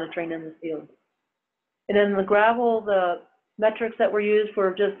PM10 monitoring in the field. And in the gravel, the metrics that were used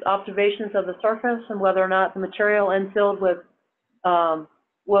were just observations of the surface and whether or not the material infilled with,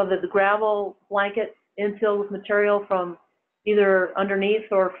 whether the gravel blanket infilled with material from either underneath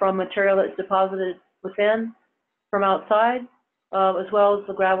or from material that's deposited within from outside, as well as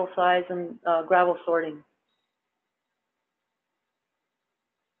the gravel size and gravel sorting.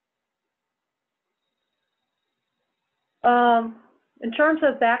 In terms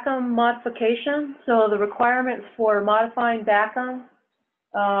of BACM modification, so the requirements for modifying BACM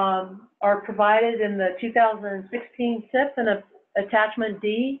are provided in the 2016 SIP in attachment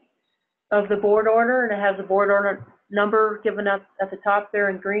D of the board order, and it has the board order number given up at the top there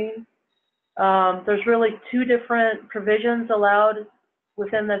in green. There's really 2 different provisions allowed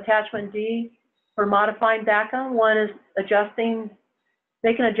within the attachment D for modifying BACM. One is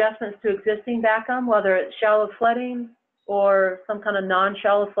making adjustments to existing BACM, whether it's shallow flooding or some kind of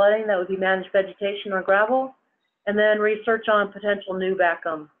non-shallow flooding that would be managed vegetation or gravel, and then research on potential new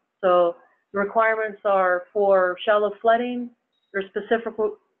BACM. So the requirements are for shallow flooding. There's specific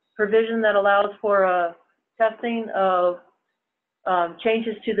provision that allows for a testing of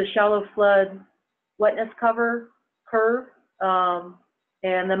changes to the shallow flood wetness cover curve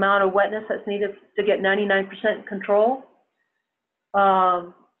and the amount of wetness that's needed to get 99% control.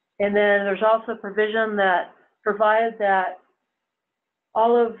 And then there's also provision that provided that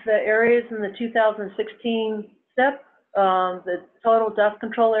all of the areas in the 2016 SIP, the total dust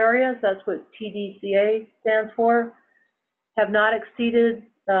control areas, that's what TDCA stands for, have not exceeded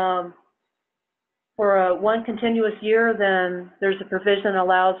for one continuous year, then there's a provision that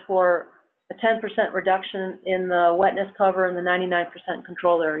allows for a 10% reduction in the wetness cover in the 99%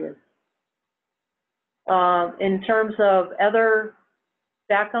 control areas. In terms of other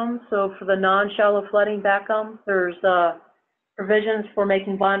BACM, so for the non-shallow flooding BACM, there's provisions for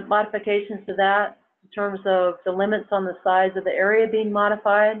making modifications to that in terms of the limits on the size of the area being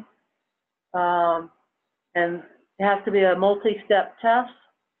modified. And it has to be a multi-step test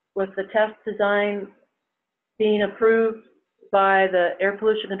with the test design being approved by the Air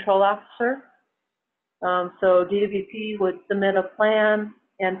Pollution Control Officer. So DWP would submit a plan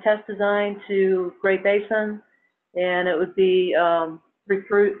and test design to Great Basin, and it would be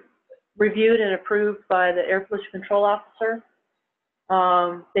reviewed and approved by the Air Pollution Control Officer.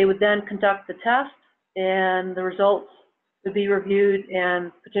 They would then conduct the test and the results would be reviewed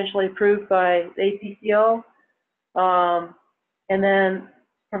and potentially approved by the APCO. And then,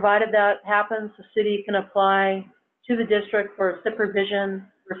 provided that happens, the city can apply to the district for SIP revision,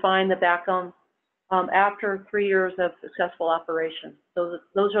 refine the BACM after 3 years of successful operation. So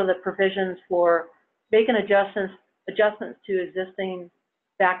those are the provisions for making adjustments to existing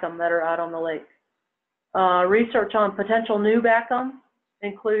BACM that are out on the lake. Research on potential new BACM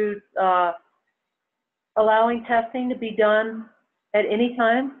includes allowing testing to be done at any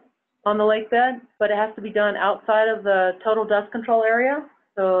time on the lake bed, but it has to be done outside of the total dust control area.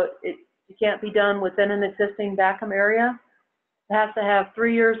 So it can't be done within an existing BACM area. It has to have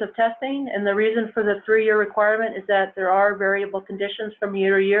 3 years of testing, and the reason for the 3-year requirement is that there are variable conditions from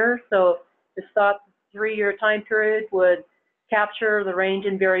year to year. So it's thought the 3-year time period would capture the range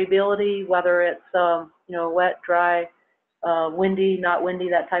in variability, whether it's you know, wet, dry, windy, not windy,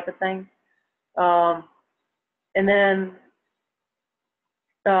 that type of thing. And then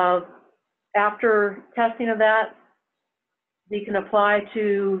after testing of that, we can apply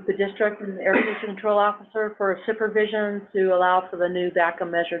to the district and the air pollution control officer for a SIP revision to allow for the new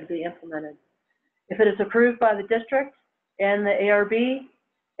BACM measure to be implemented. If it is approved by the district and the ARB,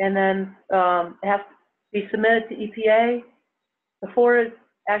 and then it has to be submitted to EPA, before it's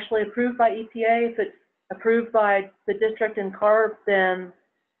actually approved by EPA, if it's approved by the district and CARB, then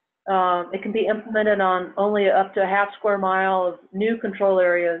it can be implemented on only up to a half square mile of new control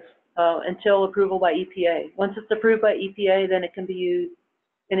areas until approval by EPA. Once it's approved by EPA, then it can be used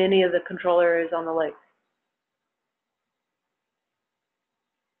in any of the control areas on the lake.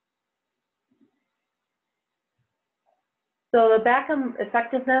 So the BACM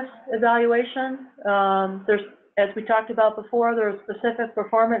effectiveness evaluation, as we talked about before, there are specific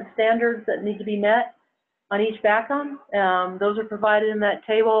performance standards that need to be met on each BACM. Those are provided in that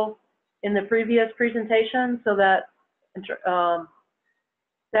table in the previous presentation, so that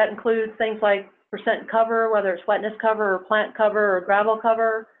that includes things like percent cover, whether it's wetness cover or plant cover or gravel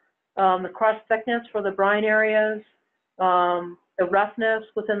cover, the crust thickness for the brine areas, the roughness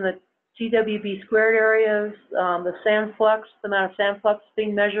within the TWB squared areas, the sand flux, the amount of sand flux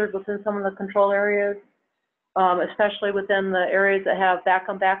being measured within some of the control areas, especially within the areas that have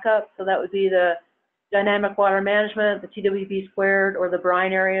BACM backup. So that would be the dynamic water management, the TWB squared, or the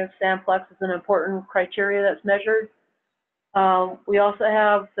brine areas. Sand flux is an important criteria that's measured. We also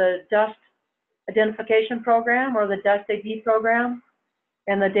have the dust identification program, or the dust AD program,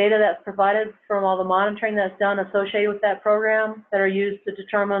 and the data that's provided from all the monitoring that's done associated with that program that are used to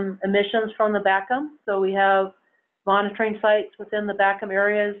determine emissions from the BACM. So we have monitoring sites within the BACM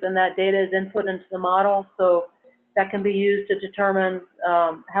areas, and that data is input into the model. So that can be used to determine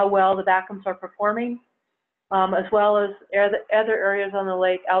how well the BACMs are performing, as well as other areas on the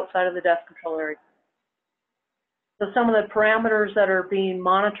lake outside of the dust control area. So some of the parameters that are being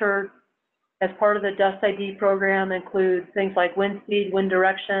monitored as part of the Dust ID program include things like wind speed, wind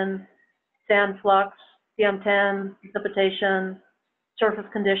direction, sand flux, PM10, precipitation, surface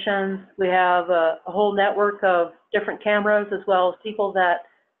conditions. We have a whole network of different cameras, as well as people that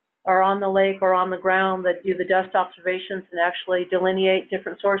are on the lake or on the ground that do the dust observations and actually delineate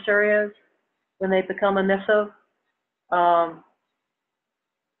different source areas when they become emissive.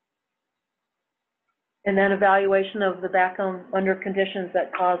 And then evaluation of the BACM under conditions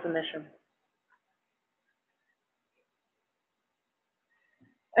that cause emission.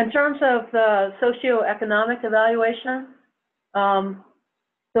 In terms of the socioeconomic evaluation,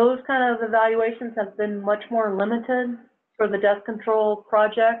 those kind of evaluations have been much more limited for the dust control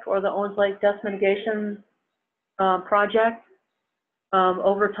project or the Owens Lake dust mitigation project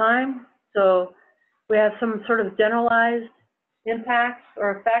over time. So we have some sort of generalized impacts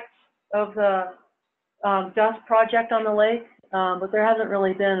or effects of the dust project on the lake, but there hasn't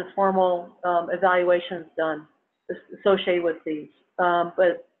really been formal evaluations done associated with these.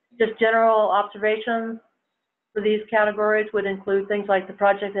 But just general observations for these categories would include things like the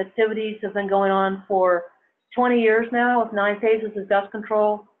project activities have been going on for 20 years now with 9 phases of dust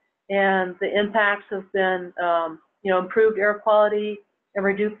control, and the impacts have been improved air quality and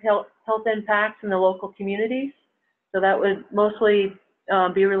reduced health impacts in the local communities. So that would mostly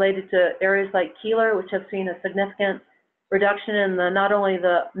be related to areas like Keeler, which have seen a significant reduction in not only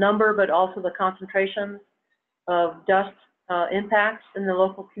the number, but also the concentration of dust impacts in the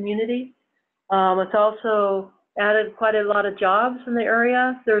local community. It's also added quite a lot of jobs in the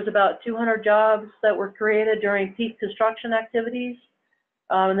area. There's about 200 jobs that were created during peak construction activities.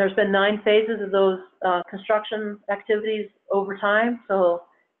 And there's been 9 phases of those construction activities over time. So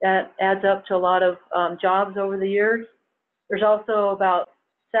that adds up to a lot of jobs over the years. There's also about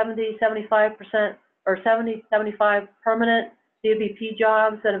 70–75% or 75 permanent DWP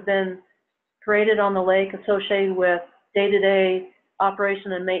jobs that have been created on the lake associated with day-to-day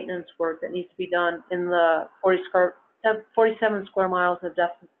operation and maintenance work that needs to be done in the 47 square miles of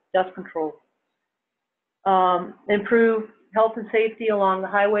dust control. Improve health and safety along the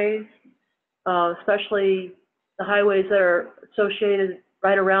highways, especially the highways that are associated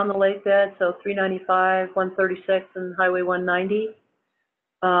right around the lake bed, so 395, 136, and Highway 190.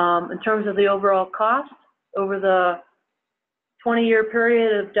 In terms of the overall cost, over the 20-year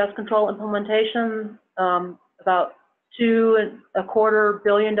period of dust control implementation, about $2.25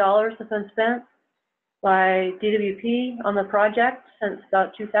 billion has been spent by DWP on the project since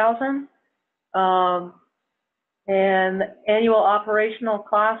about 2000. And the annual operational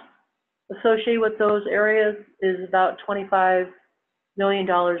cost associated with those areas is about $25 million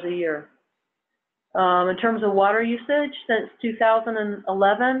a year. In terms of water usage, since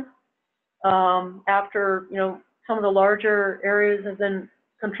 2011, after some of the larger areas have been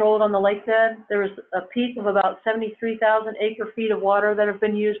controlled on the lake bed, there was a peak of about 73,000 acre-feet of water that have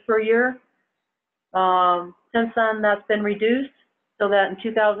been used per year. Since then, that's been reduced so that in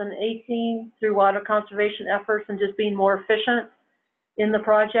 2018, through water conservation efforts and just being more efficient in the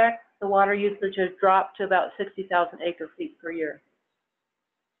project, the water usage has dropped to about 60,000 acre-feet per year.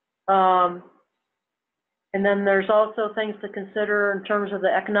 And then there's also things to consider in terms of the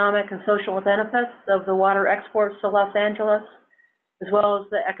economic and social benefits of the water exports to Los Angeles, as well as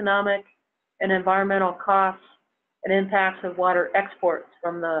the economic and environmental costs and impacts of water exports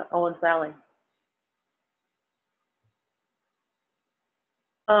from the Owens Valley.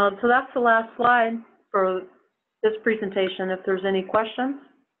 So that's the last slide for this presentation. If there's any questions.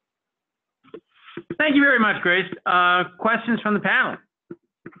 Thank you very much, Grace. Questions from the panel?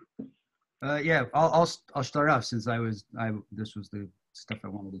 Yeah, I'll start off since this was the stuff I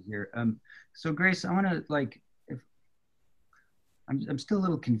wanted to hear. So Grace, I want to I'm still a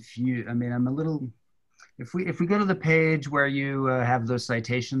little confused. I mean, I'm a little. If we go to the page where you have those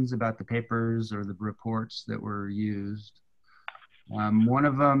citations about the papers or the reports that were used, one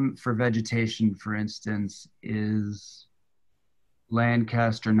of them for vegetation, for instance, is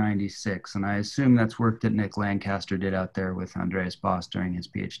Lancaster 96, and I assume that's work that Nick Lancaster did out there with Andreas Boss during his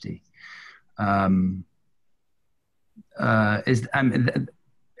PhD.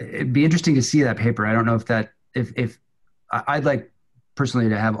 It'd be interesting to see that paper. I don't know if I'd like personally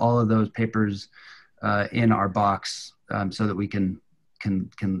to have all of those papers in our box so that we can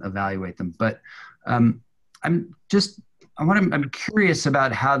evaluate them. But I'm curious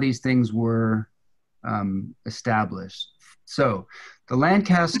about how these things were established. So the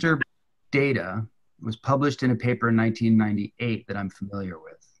Lancaster data was published in a paper in 1998 that I'm familiar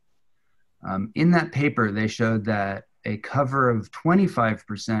with. In that paper, they showed that a cover of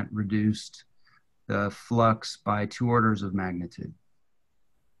 25% reduced the flux by 2 orders of magnitude.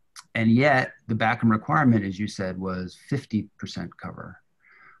 And yet the Backham requirement, as you said, was 50% cover.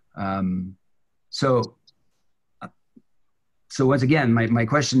 So once again, my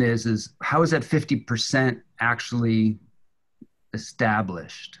question is how is that 50% actually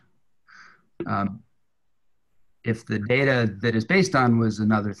established? If the data that is based on was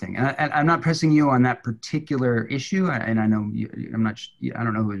another thing, and I'm not pressing you on that particular issue, and I know I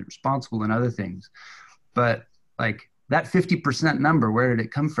don't know who is responsible in other things, but like that 50% number, where did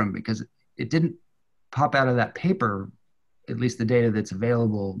it come from? Because it didn't pop out of that paper, at least the data that's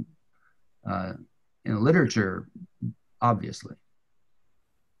available in the literature, obviously.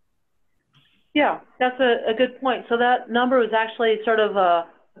 Yeah, that's a good point. So that number was actually sort of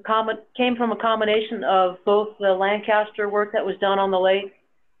came from a combination of both the Lancaster work that was done on the lake,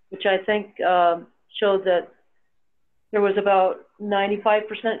 which I think showed that there was about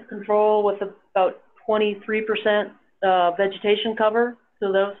 95% control with about 23% vegetation cover.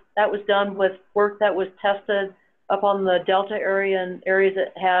 So that was done with work that was tested up on the Delta area and areas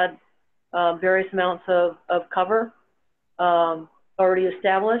that had various amounts of cover already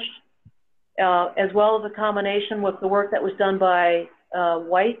established, as well as a combination with the work that was done by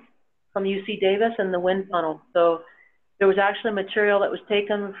White from UC Davis and the wind tunnel. So there was actually material that was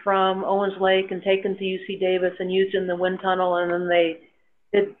taken from Owens Lake and taken to UC Davis and used in the wind tunnel, and then they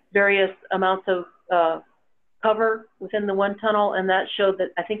did various amounts of cover within the wind tunnel, and that showed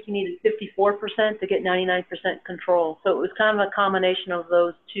that I think you needed 54% to get 99% control. So it was kind of a combination of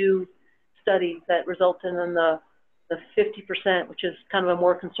those two studies that resulted in the 50%, which is kind of a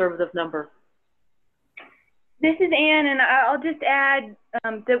more conservative number. This is Anne, and I'll just add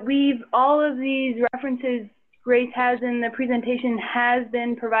that all of these references Grace has in the presentation has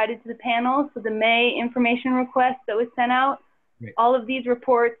been provided to the panel. So the May information request that was sent out, all of these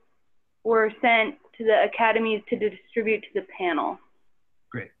reports were sent to the academies to distribute to the panel.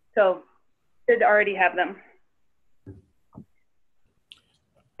 Great. So should already have them.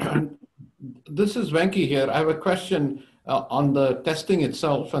 This is Venki here. I have a question on the testing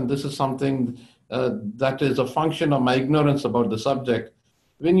itself, and this is something that is a function of my ignorance about the subject.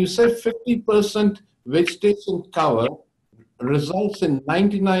 When you say 50% vegetation cover results in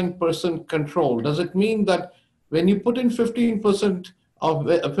 99% control, does it mean that when you put in 15% of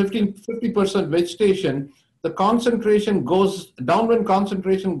 50% vegetation, the concentration goes, downwind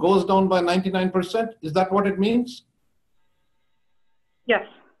concentration goes down by 99%? Is that what it means? Yes.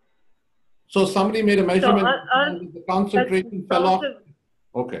 So somebody made a measurement and the concentration fell off?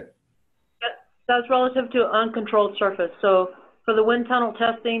 Okay. That's relative to uncontrolled surface. So for the wind tunnel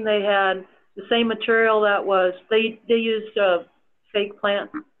testing, they had the same material that was, they used fake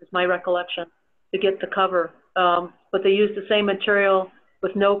plants, is my recollection, to get the cover. But they used the same material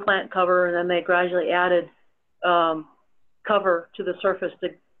with no plant cover, and then they gradually added cover to the surface to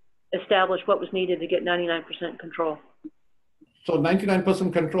establish what was needed to get 99% control. So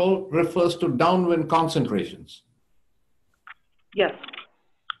 99% control refers to downwind concentrations? Yes.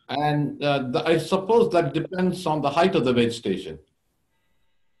 And I suppose that depends on the height of the vegetation.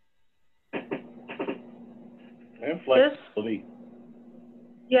 And flexibility.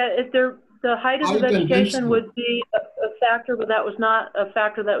 Yeah, if the height of the vegetation would be a factor, but that was not a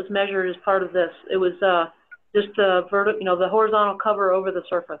factor that was measured as part of this. It was just the the horizontal cover over the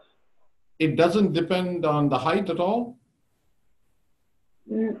surface. It doesn't depend on the height at all?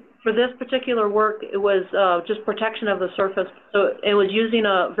 For this particular work, it was just protection of the surface. So it was using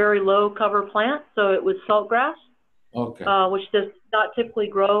a very low cover plant. So it was saltgrass, okay, which does not typically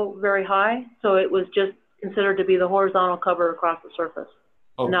grow very high. So it was just considered to be the horizontal cover across the surface,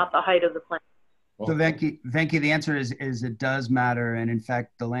 okay, not the height of the plant. So Venki, the answer is it does matter. And in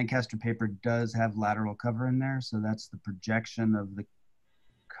fact, the Lancaster paper does have lateral cover in there. So that's the projection of the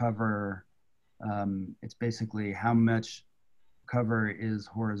cover. It's basically how much cover is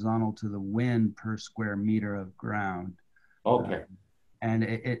horizontal to the wind per square meter of ground. Okay. And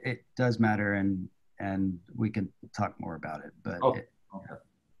it does matter, and we can talk more about it. But okay.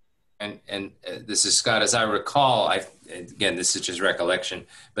 And this is Scott. As I recall, again, this is just recollection,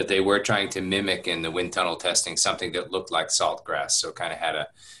 but they were trying to mimic in the wind tunnel testing something that looked like salt grass. So kind of had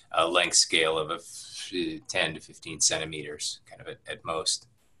a length scale of 10 to 15 centimeters, kind of at most.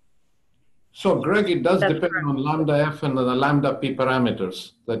 So Greg, it does depend on lambda F and the lambda P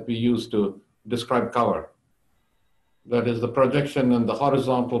parameters that we use to describe cover. That is the projection in the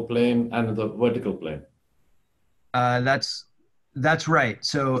horizontal plane and the vertical plane. That's right.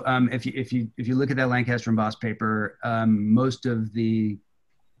 So if you look at that Lancaster and Boss paper, most of the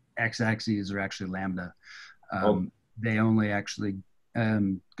x-axes are actually lambda. They only actually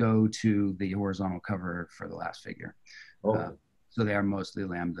go to the horizontal cover for the last figure. So they are mostly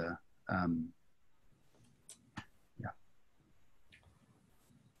lambda. Yeah.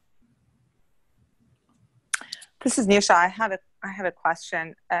 This is Nisha. I have a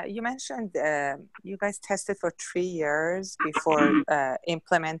question. You mentioned you guys tested for 3 years before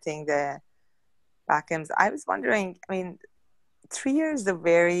implementing the backends. I was wondering, I mean, 3 years is a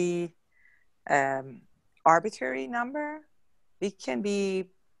very arbitrary number. You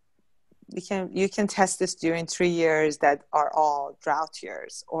can test this during 3 years that are all drought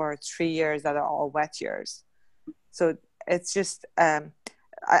years, or 3 years that are all wet years. So it's just, I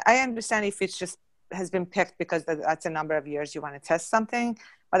understand if it's just has been picked because that's a number of years you want to test something,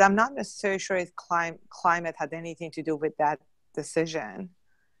 but I'm not necessarily sure if climate had anything to do with that decision.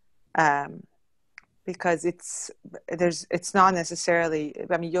 Because it's not necessarily,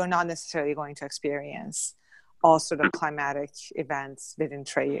 I mean, you're not necessarily going to experience all sort of climatic events within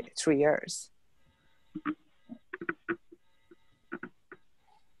 3 years.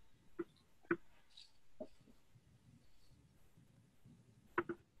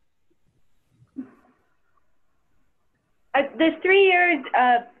 The 3 years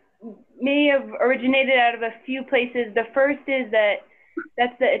may have originated out of a few places. The first is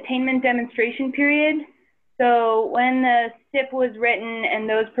that's the attainment demonstration period. So when the SIP was written and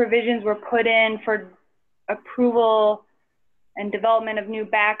those provisions were put in for approval and development of new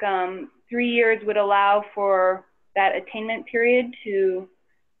BACM, 3 years would allow for that attainment period to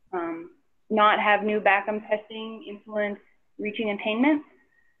not have new BACM testing influence reaching attainment,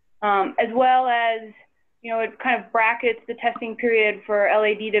 as well as, it kind of brackets the testing period for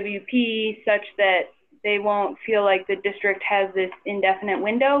LADWP such that they won't feel like the district has this indefinite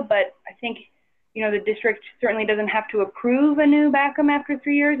window. But I think, the district certainly doesn't have to approve a new BACM after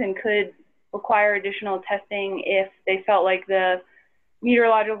 3 years and could require additional testing if they felt like the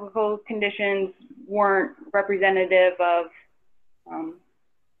meteorological conditions weren't representative of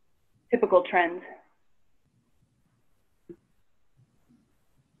typical trends.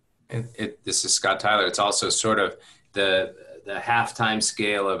 And this is Scott Tyler. It's also sort of the half-time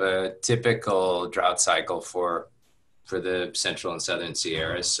scale of a typical drought cycle for the central and southern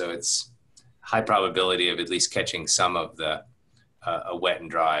Sierras. So it's high probability of at least catching some of the a wet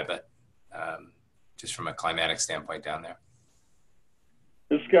and dry, but just from a climatic standpoint down there.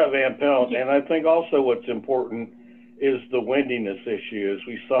 This is Scott Van Pelt, and I think also what's important is the windiness issue. As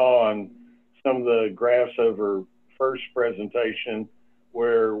we saw on some of the graphs over first presentation,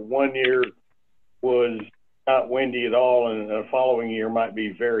 where one year was not windy at all and the following year might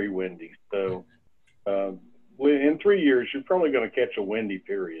be very windy. So in 3 years, you're probably going to catch a windy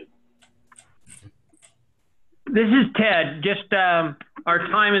period. This is Ted. Just our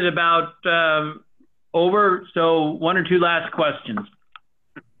time is about over, so one or two last questions.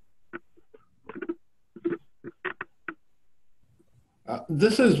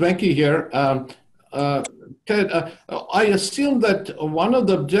 This is Venki here. Ted, I assume that one of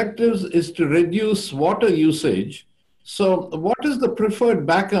the objectives is to reduce water usage. So what is the preferred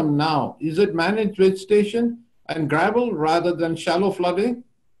backup now? Is it managed vegetation and gravel rather than shallow flooding?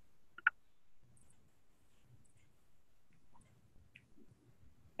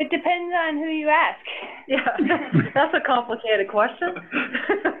 It depends on who you ask. Yeah, that's a complicated question.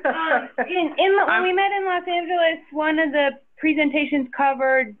 When we met in Los Angeles, one of the presentations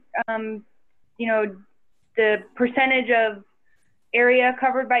covered, you know, the percentage of area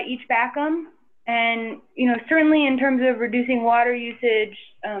covered by each BACM. And, you know, certainly in terms of reducing water usage,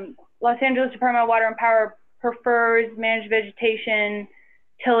 Los Angeles Department of Water and Power prefers managed vegetation,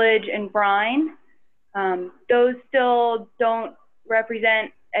 tillage, and brine. Those still don't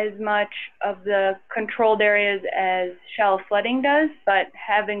represent as much of the controlled areas as shallow flooding does, but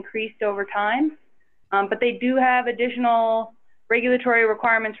have increased over time. But they do have additional regulatory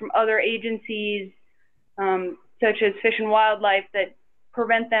requirements from other agencies, such as Fish and Wildlife, that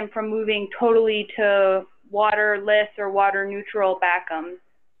prevent them from moving totally to waterless or water neutral BACMs.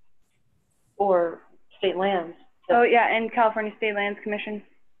 Or state lands. Oh yeah, and California State Lands Commission.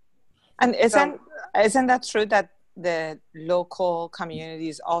 And isn't that true that the local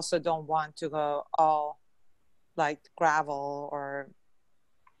communities also don't want to go all like gravel or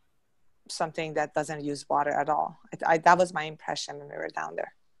something that doesn't use water at all? That was my impression when we were down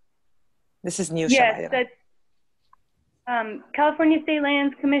there. This is new. Yes, that's California State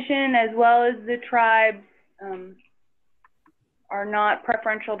Lands Commission, as well as the tribes, are not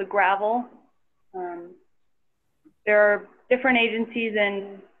preferential to gravel. There are different agencies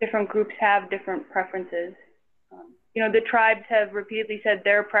and different groups have different preferences. You know, the tribes have repeatedly said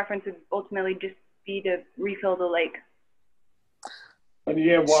their preference would ultimately just be to refill the lake. And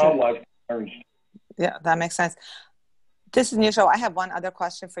you have wildlife concerns. Yeah, that makes sense. This is Nisha. I have one other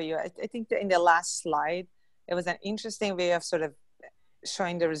question for you. I think that in the last slide, it was an interesting way of sort of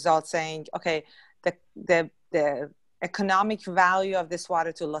showing the results, saying, okay, the economic value of this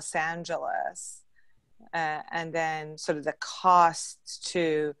water to Los Angeles, and then sort of the cost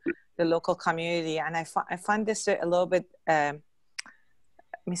to the local community. And I find this a little bit, I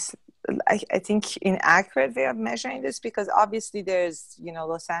think, inaccurate way of measuring this, because obviously there's, you know,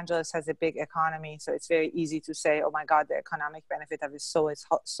 Los Angeles has a big economy, so it's very easy to say, oh my God, the economic benefit of it is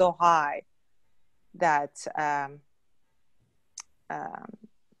so high that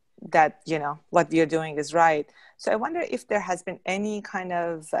that, you know, what you're doing is right. So I wonder if there has been any kind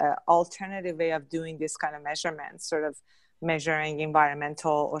of alternative way of doing this kind of measurements, sort of measuring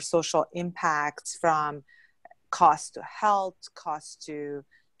environmental or social impacts, from cost to health, cost to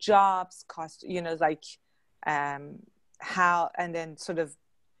jobs, cost, you know, like how, and then sort of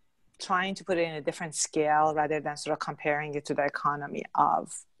trying to put it in a different scale rather than sort of comparing it to the economy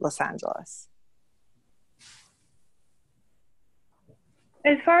of Los Angeles.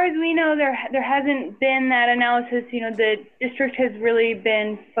 As far as we know, there hasn't been that analysis. You know, the district has really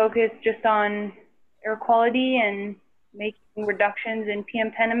been focused just on air quality and making reductions in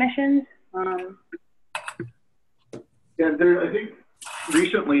PM10 emissions. Yeah, I think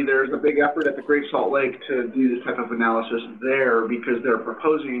recently there's a big effort at the Great Salt Lake to do this type of analysis there, because they're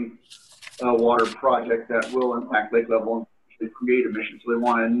proposing a water project that will impact lake level and create emissions. So they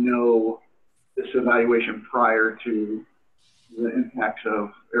want to know this evaluation prior to the impacts of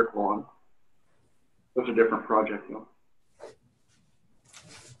air quality. That's a different project though.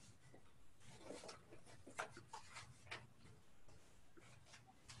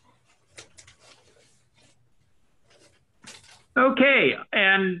 Okay,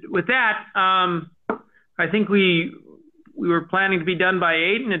 and with that, I think we we were planning to be done by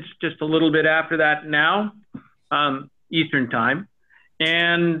 8, and it's just a little bit after that now, Eastern time.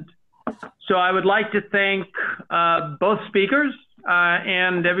 And so I would like to thank both speakers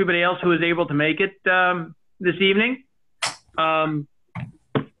and everybody else who was able to make it this evening. And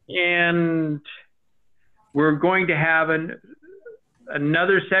we're going to have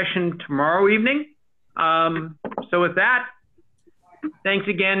another session tomorrow evening. So with that, thanks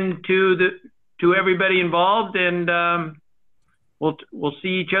again to everybody involved, and we'll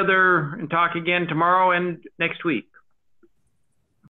see each other and talk again tomorrow and next week.